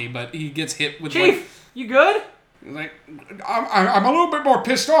stocky, but he gets hit with Chief, you good? like I'm a little bit more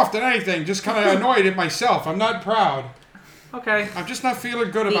pissed off than anything. Just kind of annoyed at myself. I'm not proud. Okay. I'm just not feeling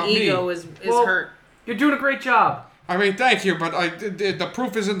good The about ego me. is Well, hurt. You're doing a great job. I mean, thank you, but the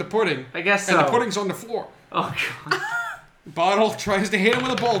proof is in the pudding. I guess And so. the pudding's on the floor. Oh god. Bottle tries to hit him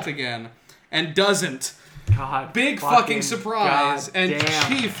with a bolt again, and doesn't. God. Big fucking surprise. God And damn.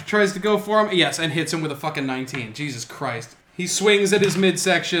 Chief tries to go for him. Yes, and hits him with a fucking 19. Jesus Christ. He swings at his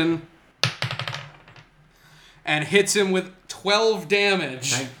midsection and hits him with 12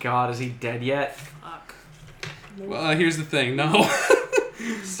 damage. Thank God, is he dead yet? Fuck. Well, here's the thing. No.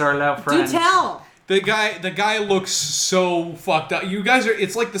 Started out Do friends. tell. The guy looks so fucked up. You guys are,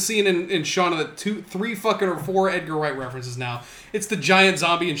 it's like the scene in Shaun of the, 3 fucking or 4 Edgar Wright references now. It's the giant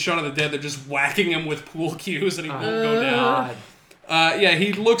zombie in Shaun of the Dead. They're just whacking him with pool cues and he won't go down. God. Yeah,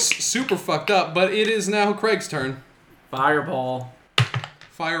 he looks super fucked up, but it is now Craig's turn. Fireball.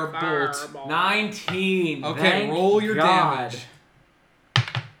 Firebolt. Fireball. 19. Okay, Thank roll your God. damage.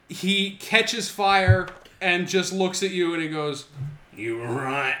 He catches fire and just looks at you and he goes, "You were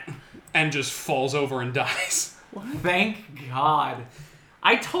right," and just falls over and dies. Thank God.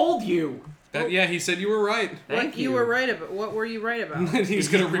 I told you. Yeah, he said you were right. Thank What you were right about? What were you right about? He's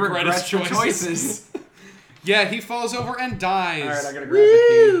gonna regret his Regrets the choices. Yeah, he falls over and dies. Alright, I gotta grab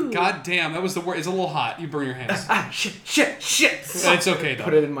the key. God damn, that was the worst. It's a little hot. You burn your hands. Ah, shit. It's okay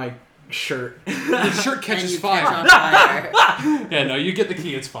Put though. it in my shirt. The shirt And catches you fire. catch on fire. Yeah, no, you get the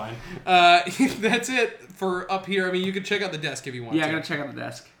key. It's fine. That's it for up here. I mean, you can check out the desk if you want Yeah, I to. gotta check out the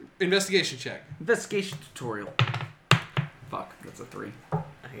desk. Investigation check. Investigation tutorial. Fuck, that's a 3.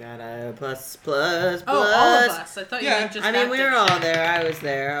 I got a plus, plus, plus. Oh, all of us. I thought you Yeah. meant just I mean, that we were dipshit. all there. I was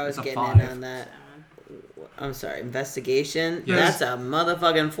there. I was It's a getting in 5. on that. I'm sorry, investigation. Yes. That's a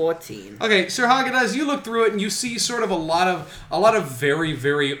motherfucking 14. Okay, Sir Haagen-Dazs, you look through it and you see sort of a lot of very,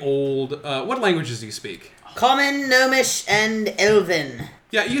 very old. What languages do you speak? Common, Gnomish, and Elven.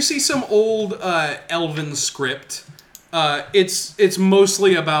 Yeah, you see some old Elven script. It's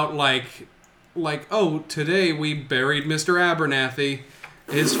mostly about like oh, today we buried Mr. Abernathy.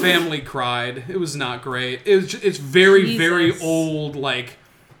 His family cried. It was not great. It's very very Jesus. old like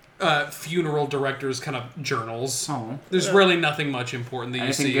funeral directors kind of journals. Oh. There's really nothing much important that you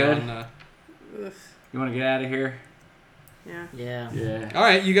Anything see good? on. You wanna get out of here? Yeah. Yeah. Yeah. All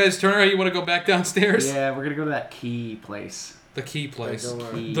right, you guys turn around. You want to go back downstairs? Yeah, we're gonna go to that key place. The key place. The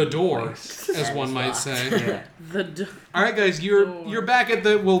door. Key The door, place. as That one is might locked. say. Yeah. The All right, guys, you're back at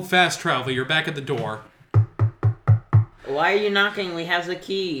the fast travel. You're back at the door. Why are you knocking? We have the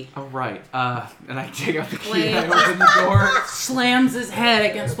key. Oh, right. And I take out the key Play. and I open the door. slams his head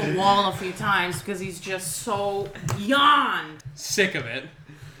against the wall a few times because he's just so yawned. Sick of it.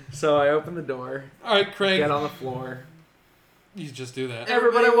 So I open the door, All right, Craig, get on the floor. you just do that.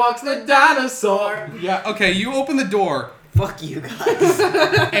 Everybody walks the dinosaur. Yeah. Okay, you open the door, Fuck you guys.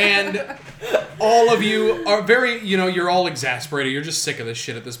 and all of you are very, you're all exasperated. You're just sick of this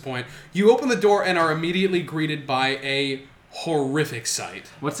shit at this point. You open the door and are immediately greeted by a horrific sight.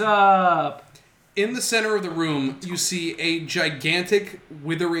 What's up? In the center of the room, you see a gigantic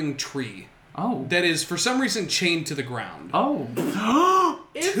withering tree Oh. that is, for some reason, chained to the ground. Oh.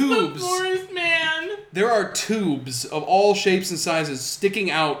 It's Tubes. the forest man. There are tubes of all shapes and sizes sticking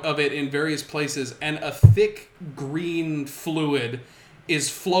out of it in various places, and a thick green fluid is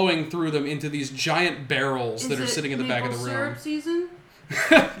flowing through them into these giant barrels that are sitting in the back of the room. Syrup season?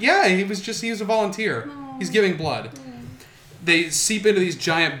 Yeah, he was a volunteer. He's giving blood. They seep into these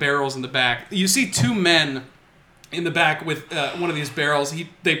giant barrels in the back. You see two men in the back with one of these barrels.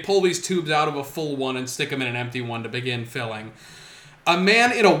 They pull these tubes out of a full one and stick them in an empty one to begin filling. A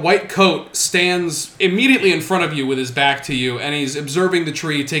man in a white coat stands immediately in front of you with his back to you, and he's observing the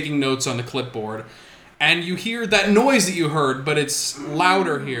tree, taking notes on the clipboard. And you hear that noise that you heard, but it's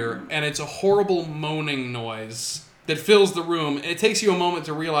louder here, and it's a horrible moaning noise that fills the room. It takes you a moment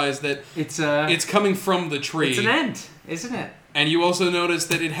to realize that it's coming from the tree. It's an ant, isn't it? And you also notice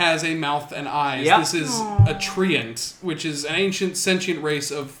that it has a mouth and eyes. Yep. This is a treant, which is an ancient sentient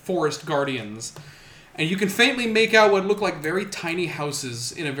race of forest guardians. And you can faintly make out what look like very tiny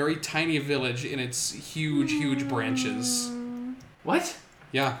houses in a very tiny village in its huge, huge branches. What?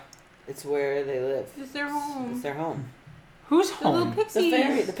 Yeah. It's where they live. It's their home. It's their home. Who's The little home?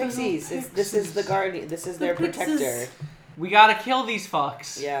 pixies. The pixies. This is the guardian. This is their pixies. protector. We gotta kill these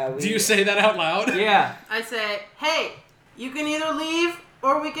fucks. Yeah. Do you say that out loud? Yeah. I say, hey, you can either leave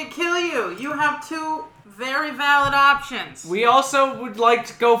or we could kill you. You have two very valid options. We also would like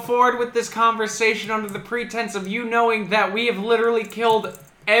to go forward with this conversation under the pretense of you knowing that we have literally killed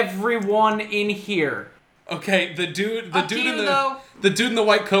everyone in here. Okay, the dude in the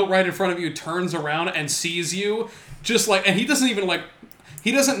white coat right in front of you turns around and sees you, just like, and he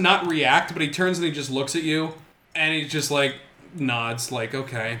doesn't not react, but he turns and he just looks at you, and he just like nods, like,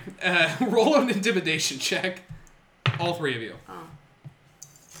 okay. Roll an intimidation check, all three of you.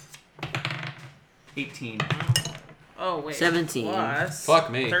 18. Oh, wait. 17. Plus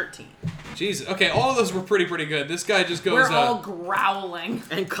Fuck me. 13. Jesus. Okay, all of those were pretty good. This guy just goes. We're all growling.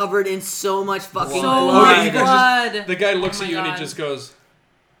 And covered in so much fucking So Oh, yeah, much you guys blood. the guy looks Oh at my you and he God. just goes,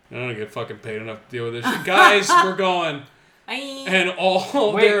 I don't get fucking paid enough to deal with this shit. Guys, we're going. Aye. And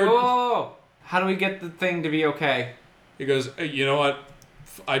all Wait, their... whoa, whoa, whoa. How do we get the thing to be okay? He goes, hey, you know what?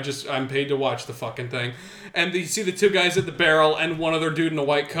 I'm paid to watch the fucking thing. And you see the two guys at the barrel and one other dude in a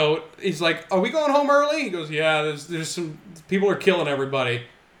white coat. He's like, are we going home early? He goes, yeah, there's some... People are killing everybody.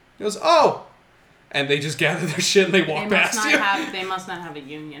 He goes, oh! And they just gather their shit and they walk past you. They must not have a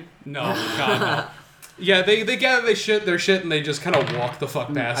union. No, God, no. Yeah, they gather their shit and they just kind of walk the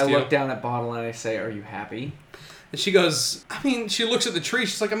fuck past I you. look down at Bottle and I say, are you happy? And she goes, she looks at the tree.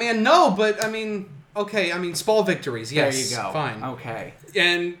 She's like, man, no, but, okay, small victories. Yes, there you go. Fine. Okay.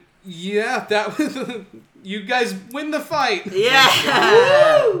 And, yeah, that was... You guys win the fight. Yeah.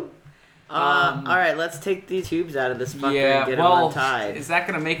 Woo! All right, let's take these tubes out of this fucker and get them untied. Is that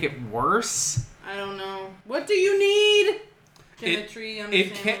gonna make it worse? I don't know. What do you need? Can the tree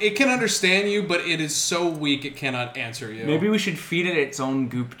understand? It can understand you, but it is so weak it cannot answer you. Maybe we should feed it its own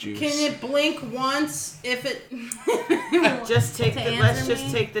goop juice. Can it blink once if it... Just take To let's answer just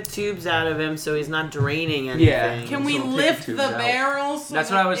me? take the tubes out of him so he's not draining anything. Yeah. Can we So we'll take lift the the tubes out. barrels so That's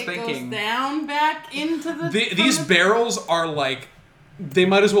that what I was it thinking. goes down back into the... These barrels are like... They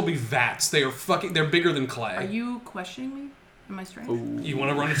might as well be vats. They're bigger than clay. Are you questioning me? Am I strange? You want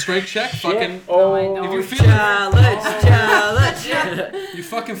to run a strength check? Fucking... No, I don't. If you're feeling... Challenge. You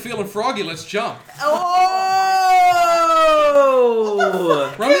fucking feeling froggy, let's jump.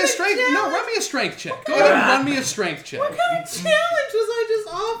 Oh! Run me a strength... No, run me a strength check. Go ahead and run me a strength check. What kind of challenge was I just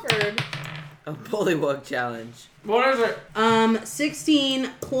offered? A bullywug challenge. What is it? 16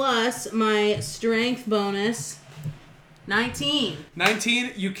 plus my strength bonus. 19.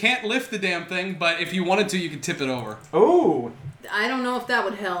 19, you can't lift the damn thing, but if you wanted to, you could tip it over. Oh. I don't know if that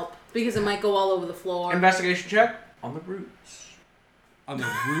would help because it might go all over the floor. Investigation check on the roots. On the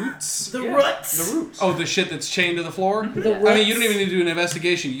roots? The Yeah, roots. The roots. Oh, the shit that's chained to the floor? The I mean, you roots. don't even need to do an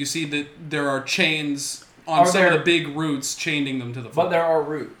investigation. You see that there are chains on some of the big roots chaining them to the floor. But there are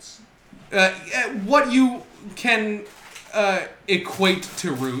roots. What you can equate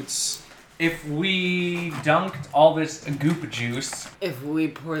to roots... If we dunked all this goop juice, If we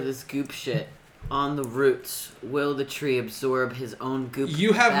pour this goop shit on the roots, will the tree absorb his own goop?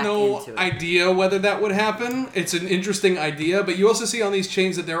 You have back no into it? idea whether that would happen. It's an interesting idea, but you also see on these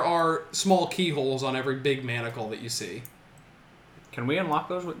chains that there are small keyholes on every big manacle that you see. can we unlock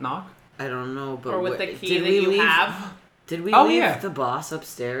those with knock? I don't know, but Or with the did key that we you leave, have. Did we Oh, leave yeah. the boss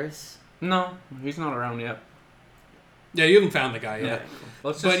upstairs? No, he's not around yet. Yeah, you haven't found the guy yet.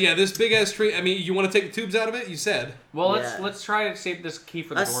 Let's just, But yeah, this big ass tree. I mean, you want to take the tubes out of it? You said. Well, Yeah. let's try to see if this key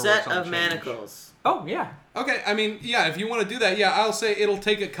for the A door set works on of change. manacles. Oh yeah. Okay, I mean, yeah, if you want to do that, yeah, I'll say it'll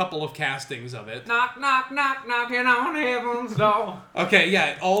take a couple of castings of it. Knock, knock, knock, knocking on heaven's door. Okay,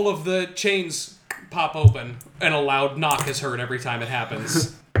 yeah, all of the chains pop open, and a loud knock is heard every time it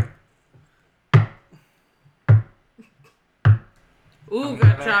happens.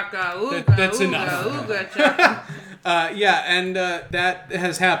 Ooga chaka, ooga, That's ooga, enough. ooga chaka. And that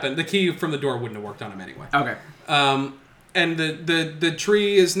has happened. The key from the door wouldn't have worked on him anyway. Okay. And the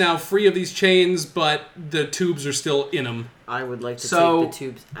tree is now free of these chains, but the tubes are still in him. I would like to So- take the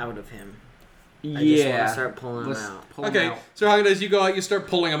tubes out of him. I just want Yeah. to start pulling them Let's out. pull 'em Okay, out. so as you go out, you start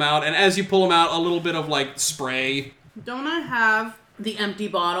pulling them out, and as you pull them out, a little bit of like spray. Don't I have the empty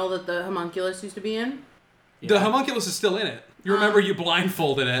bottle that the homunculus used to be in? The homunculus is still in it. You remember you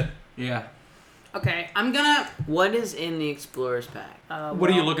blindfolded it. Yeah. Okay, I'm gonna. What is in the explorer's pack? What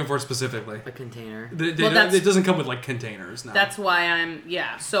are you looking for specifically? A container. Well, that's- It doesn't come with like containers. No. That's why I'm.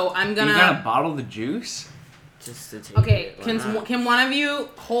 Yeah, so I'm You gotta gonna. bottle the juice? Just to take Okay, it. Why not? can one of you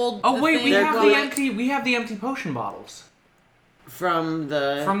hold? Oh the wait, thing? we They're have going- the empty. We have the empty potion bottles From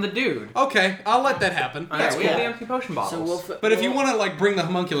the... from the dude. Okay, I'll let that happen. Yeah, we have cool. the empty potion bottles. So we'll... But if you want to like bring the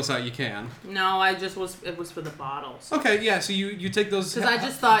homunculus out, you can. No, I just was. It was for the bottles. Okay, yeah. So you take those. Because I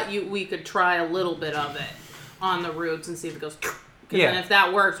just thought we could try a little bit of it on the roots and see if it goes. Because Yeah. then if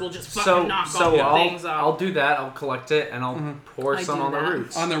that works, we'll just fucking So knock all the things off. I'll do that. I'll collect it and I'll pour I some do on the that.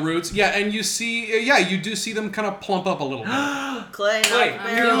 roots. on the roots. Yeah, and you see, you do see them kind of plump up a little bit. All Clay, Wait, not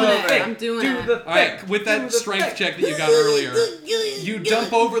I'm barrel doing it. thing. I'm doing do it. the thing. right, with Do that the strength thing. check that you got earlier, you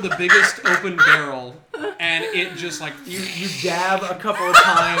dump over the biggest open barrel, and it just like You dab a couple of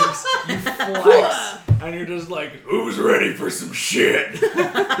times. You flex, and you're just like, "Who's ready for some shit?"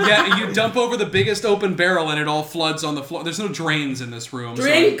 yeah, you dump over the biggest open barrel, and it all floods on the floor. There's no drains in this room.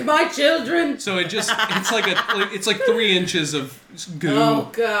 Drink, my children. So it just it's like 3 inches of goo. Oh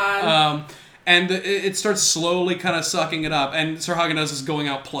God. And it starts slowly kind of sucking it up, and Sir Haagen-Dazs is going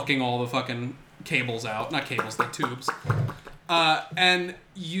out plucking all the fucking cables out. Not cables, the tubes. And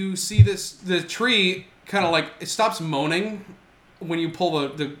you see the tree kind of like, it stops moaning when you pull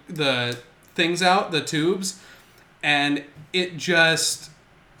the things out, the tubes, and it just,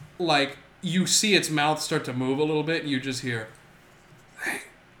 like, you see its mouth start to move a little bit, and you just hear, "Thank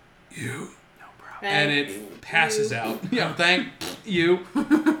you." And it passes out. Yeah, thank you.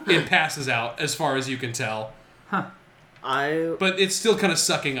 It passes out as far as you can tell. I But it's still kind of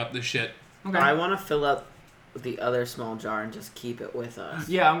sucking up the shit. I want to fill up the other small jar and just keep it with us.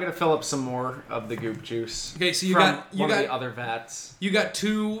 Yeah, I'm gonna fill up some more of the goop juice. Okay, so you from got one of the other vats.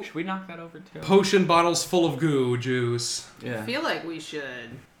 2 Should we knock that over too? potion bottles full of goo juice. Yeah. I feel like we should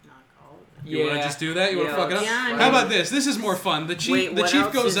knock all of it. You want to just do that? You want to Yeah, fuck it up? yeah, I How mean- about this? This is more fun. The chief, Wait, the what chief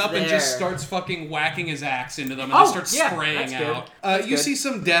else goes is up and just there? starts fucking whacking his axe into them, and Oh, they start yeah, spraying that's good. out. That's You good. see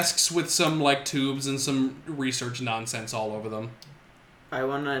some desks with some like tubes and some research nonsense all over them. I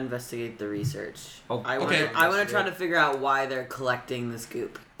want to investigate the research. Oh, I want okay. to. I want to try to figure out why they're collecting this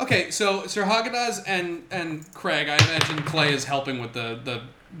goop. Okay, so Sir Haagen-Dazs and Craig, I imagine Clay is helping with the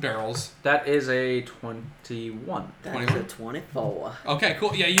barrels. That is a 21. That's 21. a 24. Okay,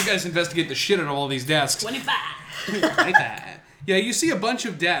 cool. Yeah, you guys investigate the shit out of all these desks. 25. Like that. Yeah, you see a bunch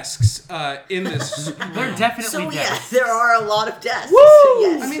of desks in this. They're definitely So dead. yeah, there are a lot of desks. Woo!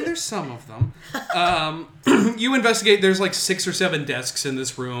 Yes. I mean, there's some of them. You investigate. There's like 6 or 7 desks in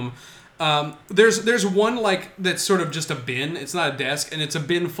this room. There's one like that's sort of just a bin. It's not a desk, and it's a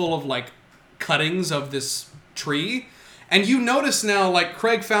bin full of like cuttings of this tree. And you notice now, like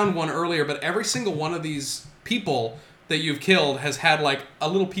Craig found one earlier, but every single one of these people that you've killed has had like a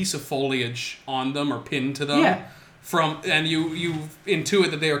little piece of foliage on them or pinned to them. Yeah. And you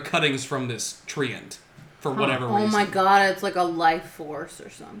intuit that they are cuttings from this tree end for whatever Oh reason. my God! It's like a life force or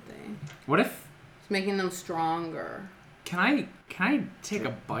something. What if? It's making them stronger. Can I take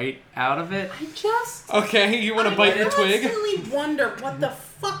a bite out of it? I just. Okay, you want to bite your twig? constantly wonder what the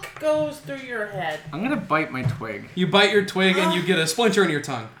fuck goes through your head. I'm gonna bite my twig. You bite your twig and you get a splinter in your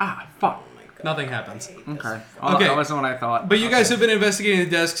tongue. Ah, fuck. Nothing happens. Okay. Okay. That wasn't what I thought. But you guys have been investigating the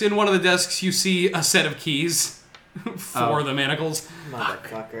desks. In one of the desks, you see a set of keys for the manacles.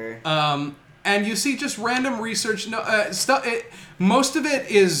 Motherfucker. And you see just random research. Stuff. Most of it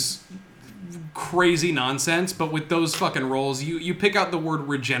is crazy nonsense, but with those fucking rolls, you pick out the word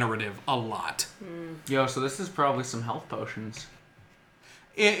regenerative a lot. Yo, so this is probably some health potions.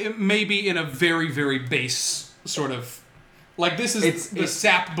 It may be in a very, very base sort of... Like, this is It's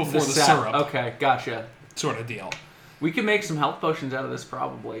sap before the sap. syrup Okay, gotcha. sort of deal. We can make some health potions out of this,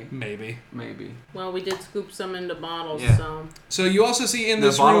 probably. Maybe. Maybe. Well, we did scoop some into bottles, Yeah. so. So you also see in The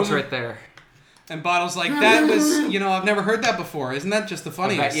this bottle's room... right there. And Bottle's like, that was, I've never heard that before. Isn't that just the I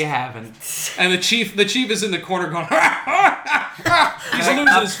funniest? bet you haven't. And the chief is in the corner going, he's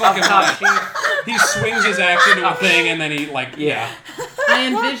losing his fucking mind. He swings his axe into a thing and then he, like, yeah. I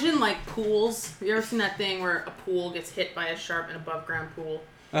envision like pools. You ever seen that thing where a pool gets hit by a sharp, an above ground pool?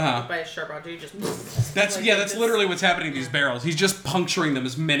 Uh-huh. By a sharp object, just That's like that's this. literally what's happening to these barrels. He's just puncturing them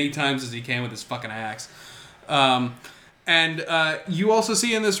as many times as he can with his fucking axe. And you also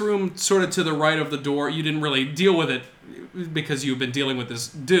see in this room, sort of to the right of the door, you didn't really deal with it because you've been dealing with this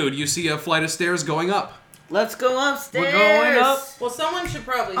dude. You see a flight of stairs going up. Let's go upstairs. We're going up. Well, someone should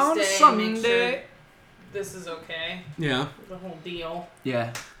probably On stay and make sure Sunday. this is okay. Yeah. The whole deal.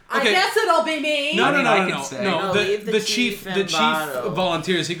 Yeah. Okay. I guess it'll be me. No, I mean, I can no. stay. No, No, leave the the chief chief and Bottle.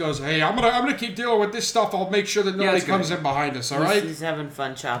 volunteers. He goes, "Hey, I'm gonna keep dealing with this stuff. I'll make sure that nobody that's good. comes in behind us. All He's- right?" He's having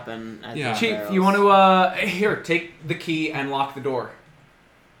fun chopping at Yeah. the Chief, barrels. you want to, here, take the key and lock the door.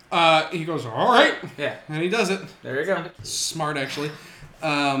 He goes, "All right," Yeah. and he does it. There you go. Smart, actually.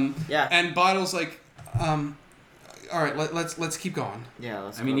 Yeah. And Bottle's like, "All right, let's keep going." Yeah,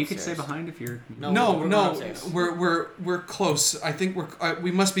 let's I mean, go you could stay upstairs. behind if you're... No, we're going no, upstairs. we're close. I think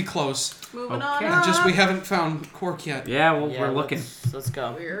we must be close. Moving Okay. on. Just we haven't found Cork yet. Yeah, well, Yeah, we're looking. Let's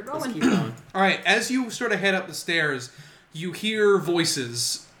go. We're Let's going. keep going. All right, as you sort of head up the stairs, you hear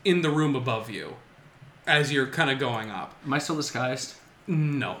voices in the room above you as you're kind of going up. Am I still disguised?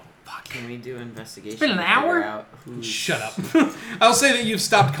 No. Can we do investigation? been an to figure hour? out who's- Shut up. I'll say that you've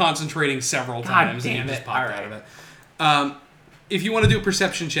stopped concentrating several times and damn you just it. popped All out of it. If you want to do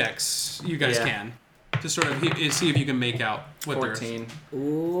perception checks, you guys Yeah. can. To sort of see if you can make out what 14.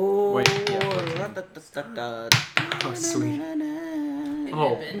 Ooh. Wait, yeah, da-da-da-da-da. Oh, sweet. It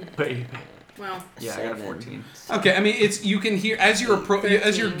Oh, had been. baby. Well, Yeah, I got a 7. 14. Okay, I mean you can hear as you're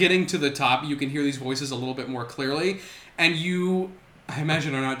as you're 13. getting to the top, you can hear these voices a little bit more clearly, and you, I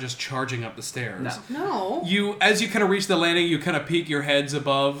imagine, are not just charging up the stairs. No. no. As you kind of reach the landing, you kind of peek your heads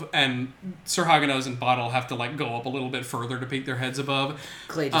above, and Sir Haganos and Bottle have to like go up a little bit further to peek their heads above.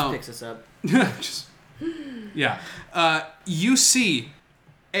 Clay just Oh. picks us up. Just, yeah. You see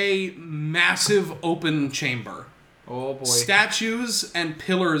a massive open chamber. Oh, boy. Statues and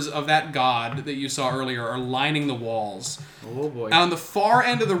pillars of that god that you saw earlier are lining the walls. Oh, boy. On the far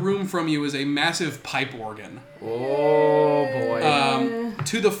end of the room from you is a massive pipe organ. Oh, boy.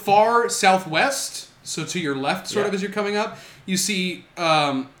 To the far southwest, so to your left, sort of Yeah. as you're coming up, you see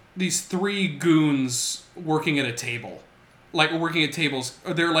these 3 goons working at a table. Like, working at tables.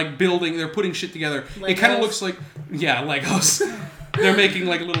 They're, like, they're putting shit together. It kind of Legos? looks like, yeah, Legos. They're making,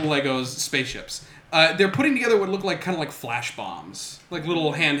 like, little Legos spaceships. They're putting together what look like kind of like flash bombs. Like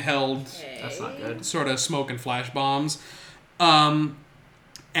little handheld That's not good. sort of smoke and flash bombs.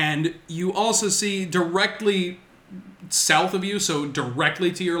 And you also see directly south of you, so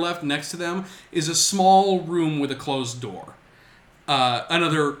directly to your left, next to them, is a small room with a closed door.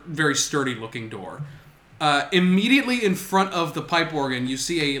 Another very sturdy looking door. Immediately in front of the pipe organ, you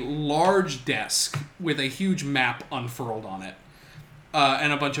see a large desk with a huge map unfurled on it.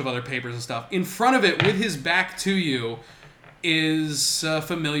 And a bunch of other papers and stuff. In front of it, with his back to you, is a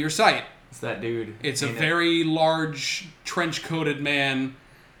familiar sight. It's that dude. It's a Ain't it? very large, trench-coated man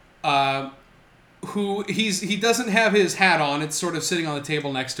who he doesn't have his hat on. It's sort of sitting on the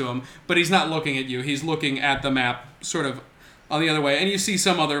table next to him, but he's not looking at you. He's looking at the map sort of on the other way. And you see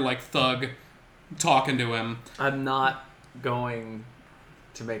some other, like, thug talking to him. I'm not going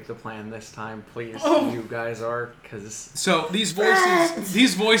to make the plan this time, please. Oh. You guys are, because... So these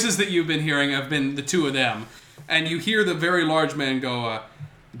voices that you've been hearing have been the 2 of them. And you hear the very large man go,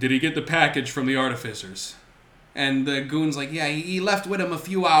 "Did he get the package from the artificers?" And the goon's like, "Yeah, he left with him a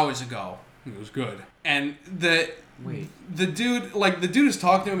few hours ago." He goes, "Good." And Wait. the dude is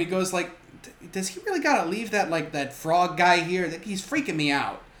talking to him. He goes like, "Does he really gotta leave that frog guy here? He's freaking me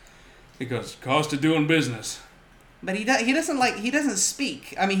out." He goes, "Cost of doing business." But he doesn't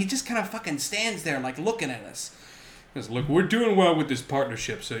speak. I mean, he just kind of fucking stands there like looking at us. He goes, "Look, we're doing well with this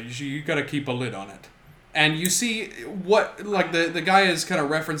partnership, so you got to keep a lid on it." And you see what, like, the guy is kind of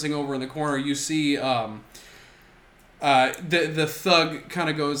referencing over in the corner. You see the thug kind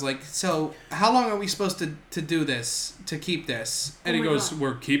of goes like, "So how long are we supposed to do this, to keep this?" And he my goes, God.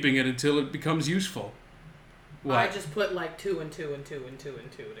 "We're keeping it until it becomes useful." What? I just put like 2 and 2 and 2 and 2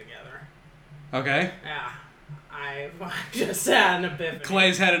 and 2 together. Okay. Yeah. I just had an epiphany.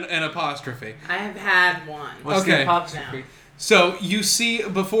 Clay's had an apostrophe. I have had one. What's Okay. the apostrophe? So you see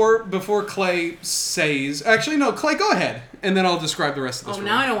before Clay says, actually no, Clay, go ahead, and then I'll describe the rest of this Oh, room.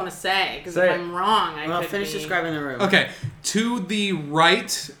 now I don't want to say, because Say if it. I'm wrong, I Well, could finish be... describing the room. Okay, to the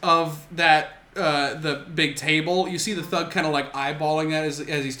right of that the big table, you see the thug kind of like eyeballing that as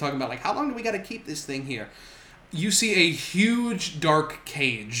he's talking about like, how long do we got to keep this thing here? You see a huge dark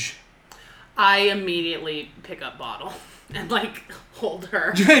cage I immediately pick up Bottle and like hold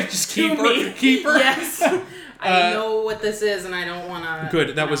her. Just to keep her. me. Keep her. Yes. I know what this is, and I don't want to.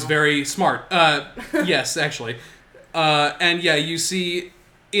 Good. That was very smart. Yes, actually. And yeah, you see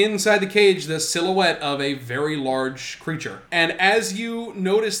inside the cage the silhouette of a very large creature. And as you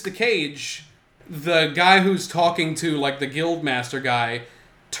notice the cage, the guy who's talking to like the guild master guy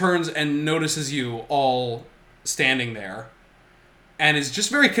turns and notices you all standing there. And is just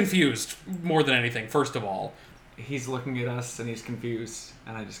very confused more than anything, first of all. He's looking at us and he's confused,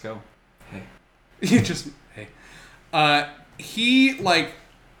 and I just go, hey. Hey. He like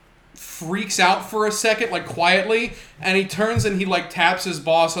freaks out for a second, like quietly, and he turns and he like taps his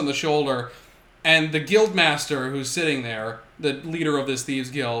boss on the shoulder, and the guild master who's sitting there, the leader of this thieves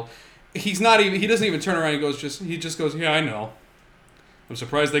guild, he doesn't even turn around. He just goes, yeah, I know. I'm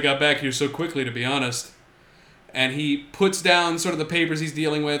surprised they got back here so quickly, to be honest. And he puts down sort of the papers he's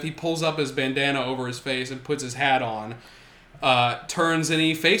dealing with. He pulls up his bandana over his face and puts his hat on. Turns and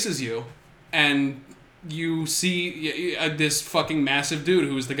he faces you, and you see this fucking massive dude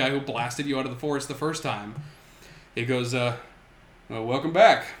who was the guy who blasted you out of the forest the first time. He goes, well, welcome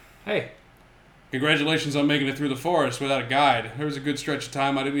back. Hey. Congratulations on making it through the forest without a guide. There was a good stretch of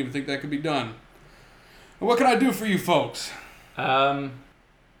time I didn't even think that could be done. What can I do for you folks? Can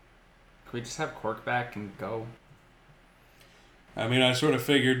we just have Quark back and go? I mean, I sort of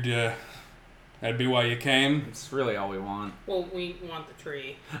figured that'd be why you came. It's really all we want. Well, we want the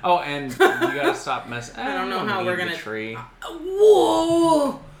tree. Oh, and you gotta stop messing. I don't know how we're gonna. The tree.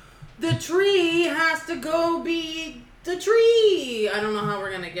 Whoa! The tree has to go be the tree. I don't know how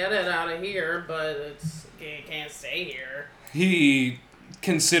we're gonna get it out of here, but it can't stay here. He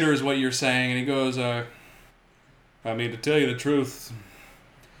considers what you're saying, and he goes, I mean, to tell you the truth,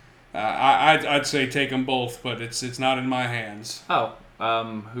 I'd say take them both, but it's not in my hands. Oh,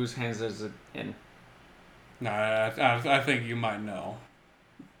 whose hands is it in? Nah, I think you might know.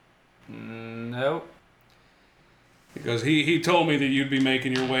 Nope. Because he told me that you'd be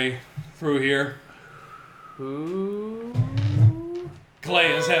making your way through here. Who?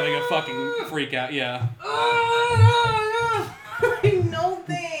 Clay is having a fucking freak out, yeah. I know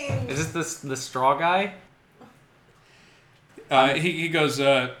things. Is this the straw guy? He goes,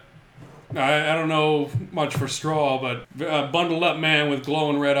 I don't know much for straw, but a bundled up man with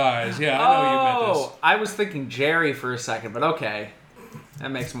glowing red eyes. Yeah, I know you meant this. I was thinking Jerry for a second, but okay. That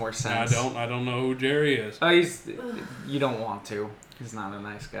makes more sense. I don't know who Jerry is. Oh, you don't want to. He's not a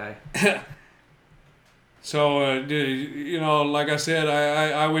nice guy. So, like I said,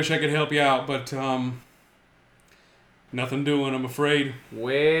 I wish I could help you out, but nothing doing, I'm afraid.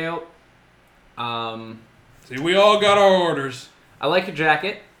 Well, See, we all got our orders. I like your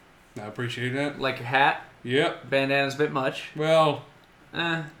jacket. I appreciate that. Like your hat. Yep. Bandana's a bit much. Well,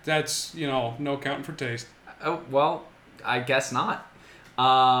 that's, no counting for taste. Oh, well, I guess not.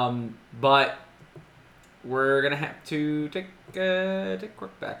 But we're gonna have to take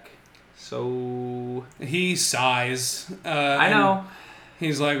Quark back. So He sighs. I know.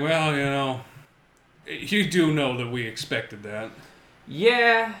 He's like, well, you do know that we expected that.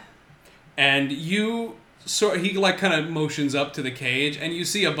 Yeah. And he like kind of motions up to the cage, and you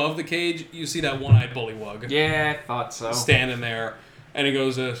see above the cage, you see that one-eyed bullywug. Yeah, I thought so. Standing there, and he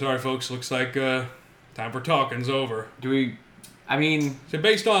goes, sorry folks, looks like time for talking's over. So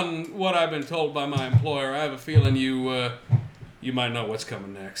based on what I've been told by my employer, I have a feeling you might know what's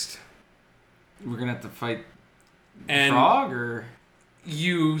coming next. We're gonna have to fight And Frog, or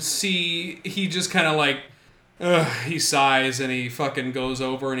you see he just kind of like he sighs, and he fucking goes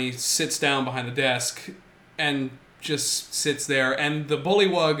over and he sits down behind the desk and just sits there, and the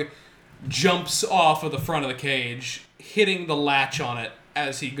bullywug jumps off of the front of the cage, hitting the latch on it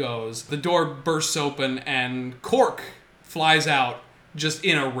as he goes. The door bursts open and Quark flies out just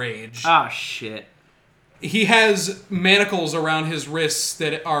in a rage. ah, shit. He has manacles around his wrists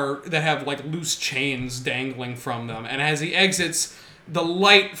that have like loose chains dangling from them, and as he exits, the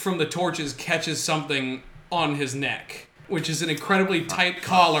light from the torches catches something on his neck, which is an incredibly tight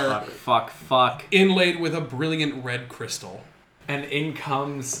collar Fuck. inlaid with a brilliant red crystal. And in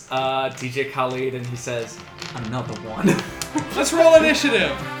comes DJ Khaled, and he says, "Another one." Let's roll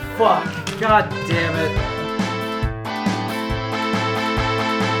initiative. Fuck. God damn it.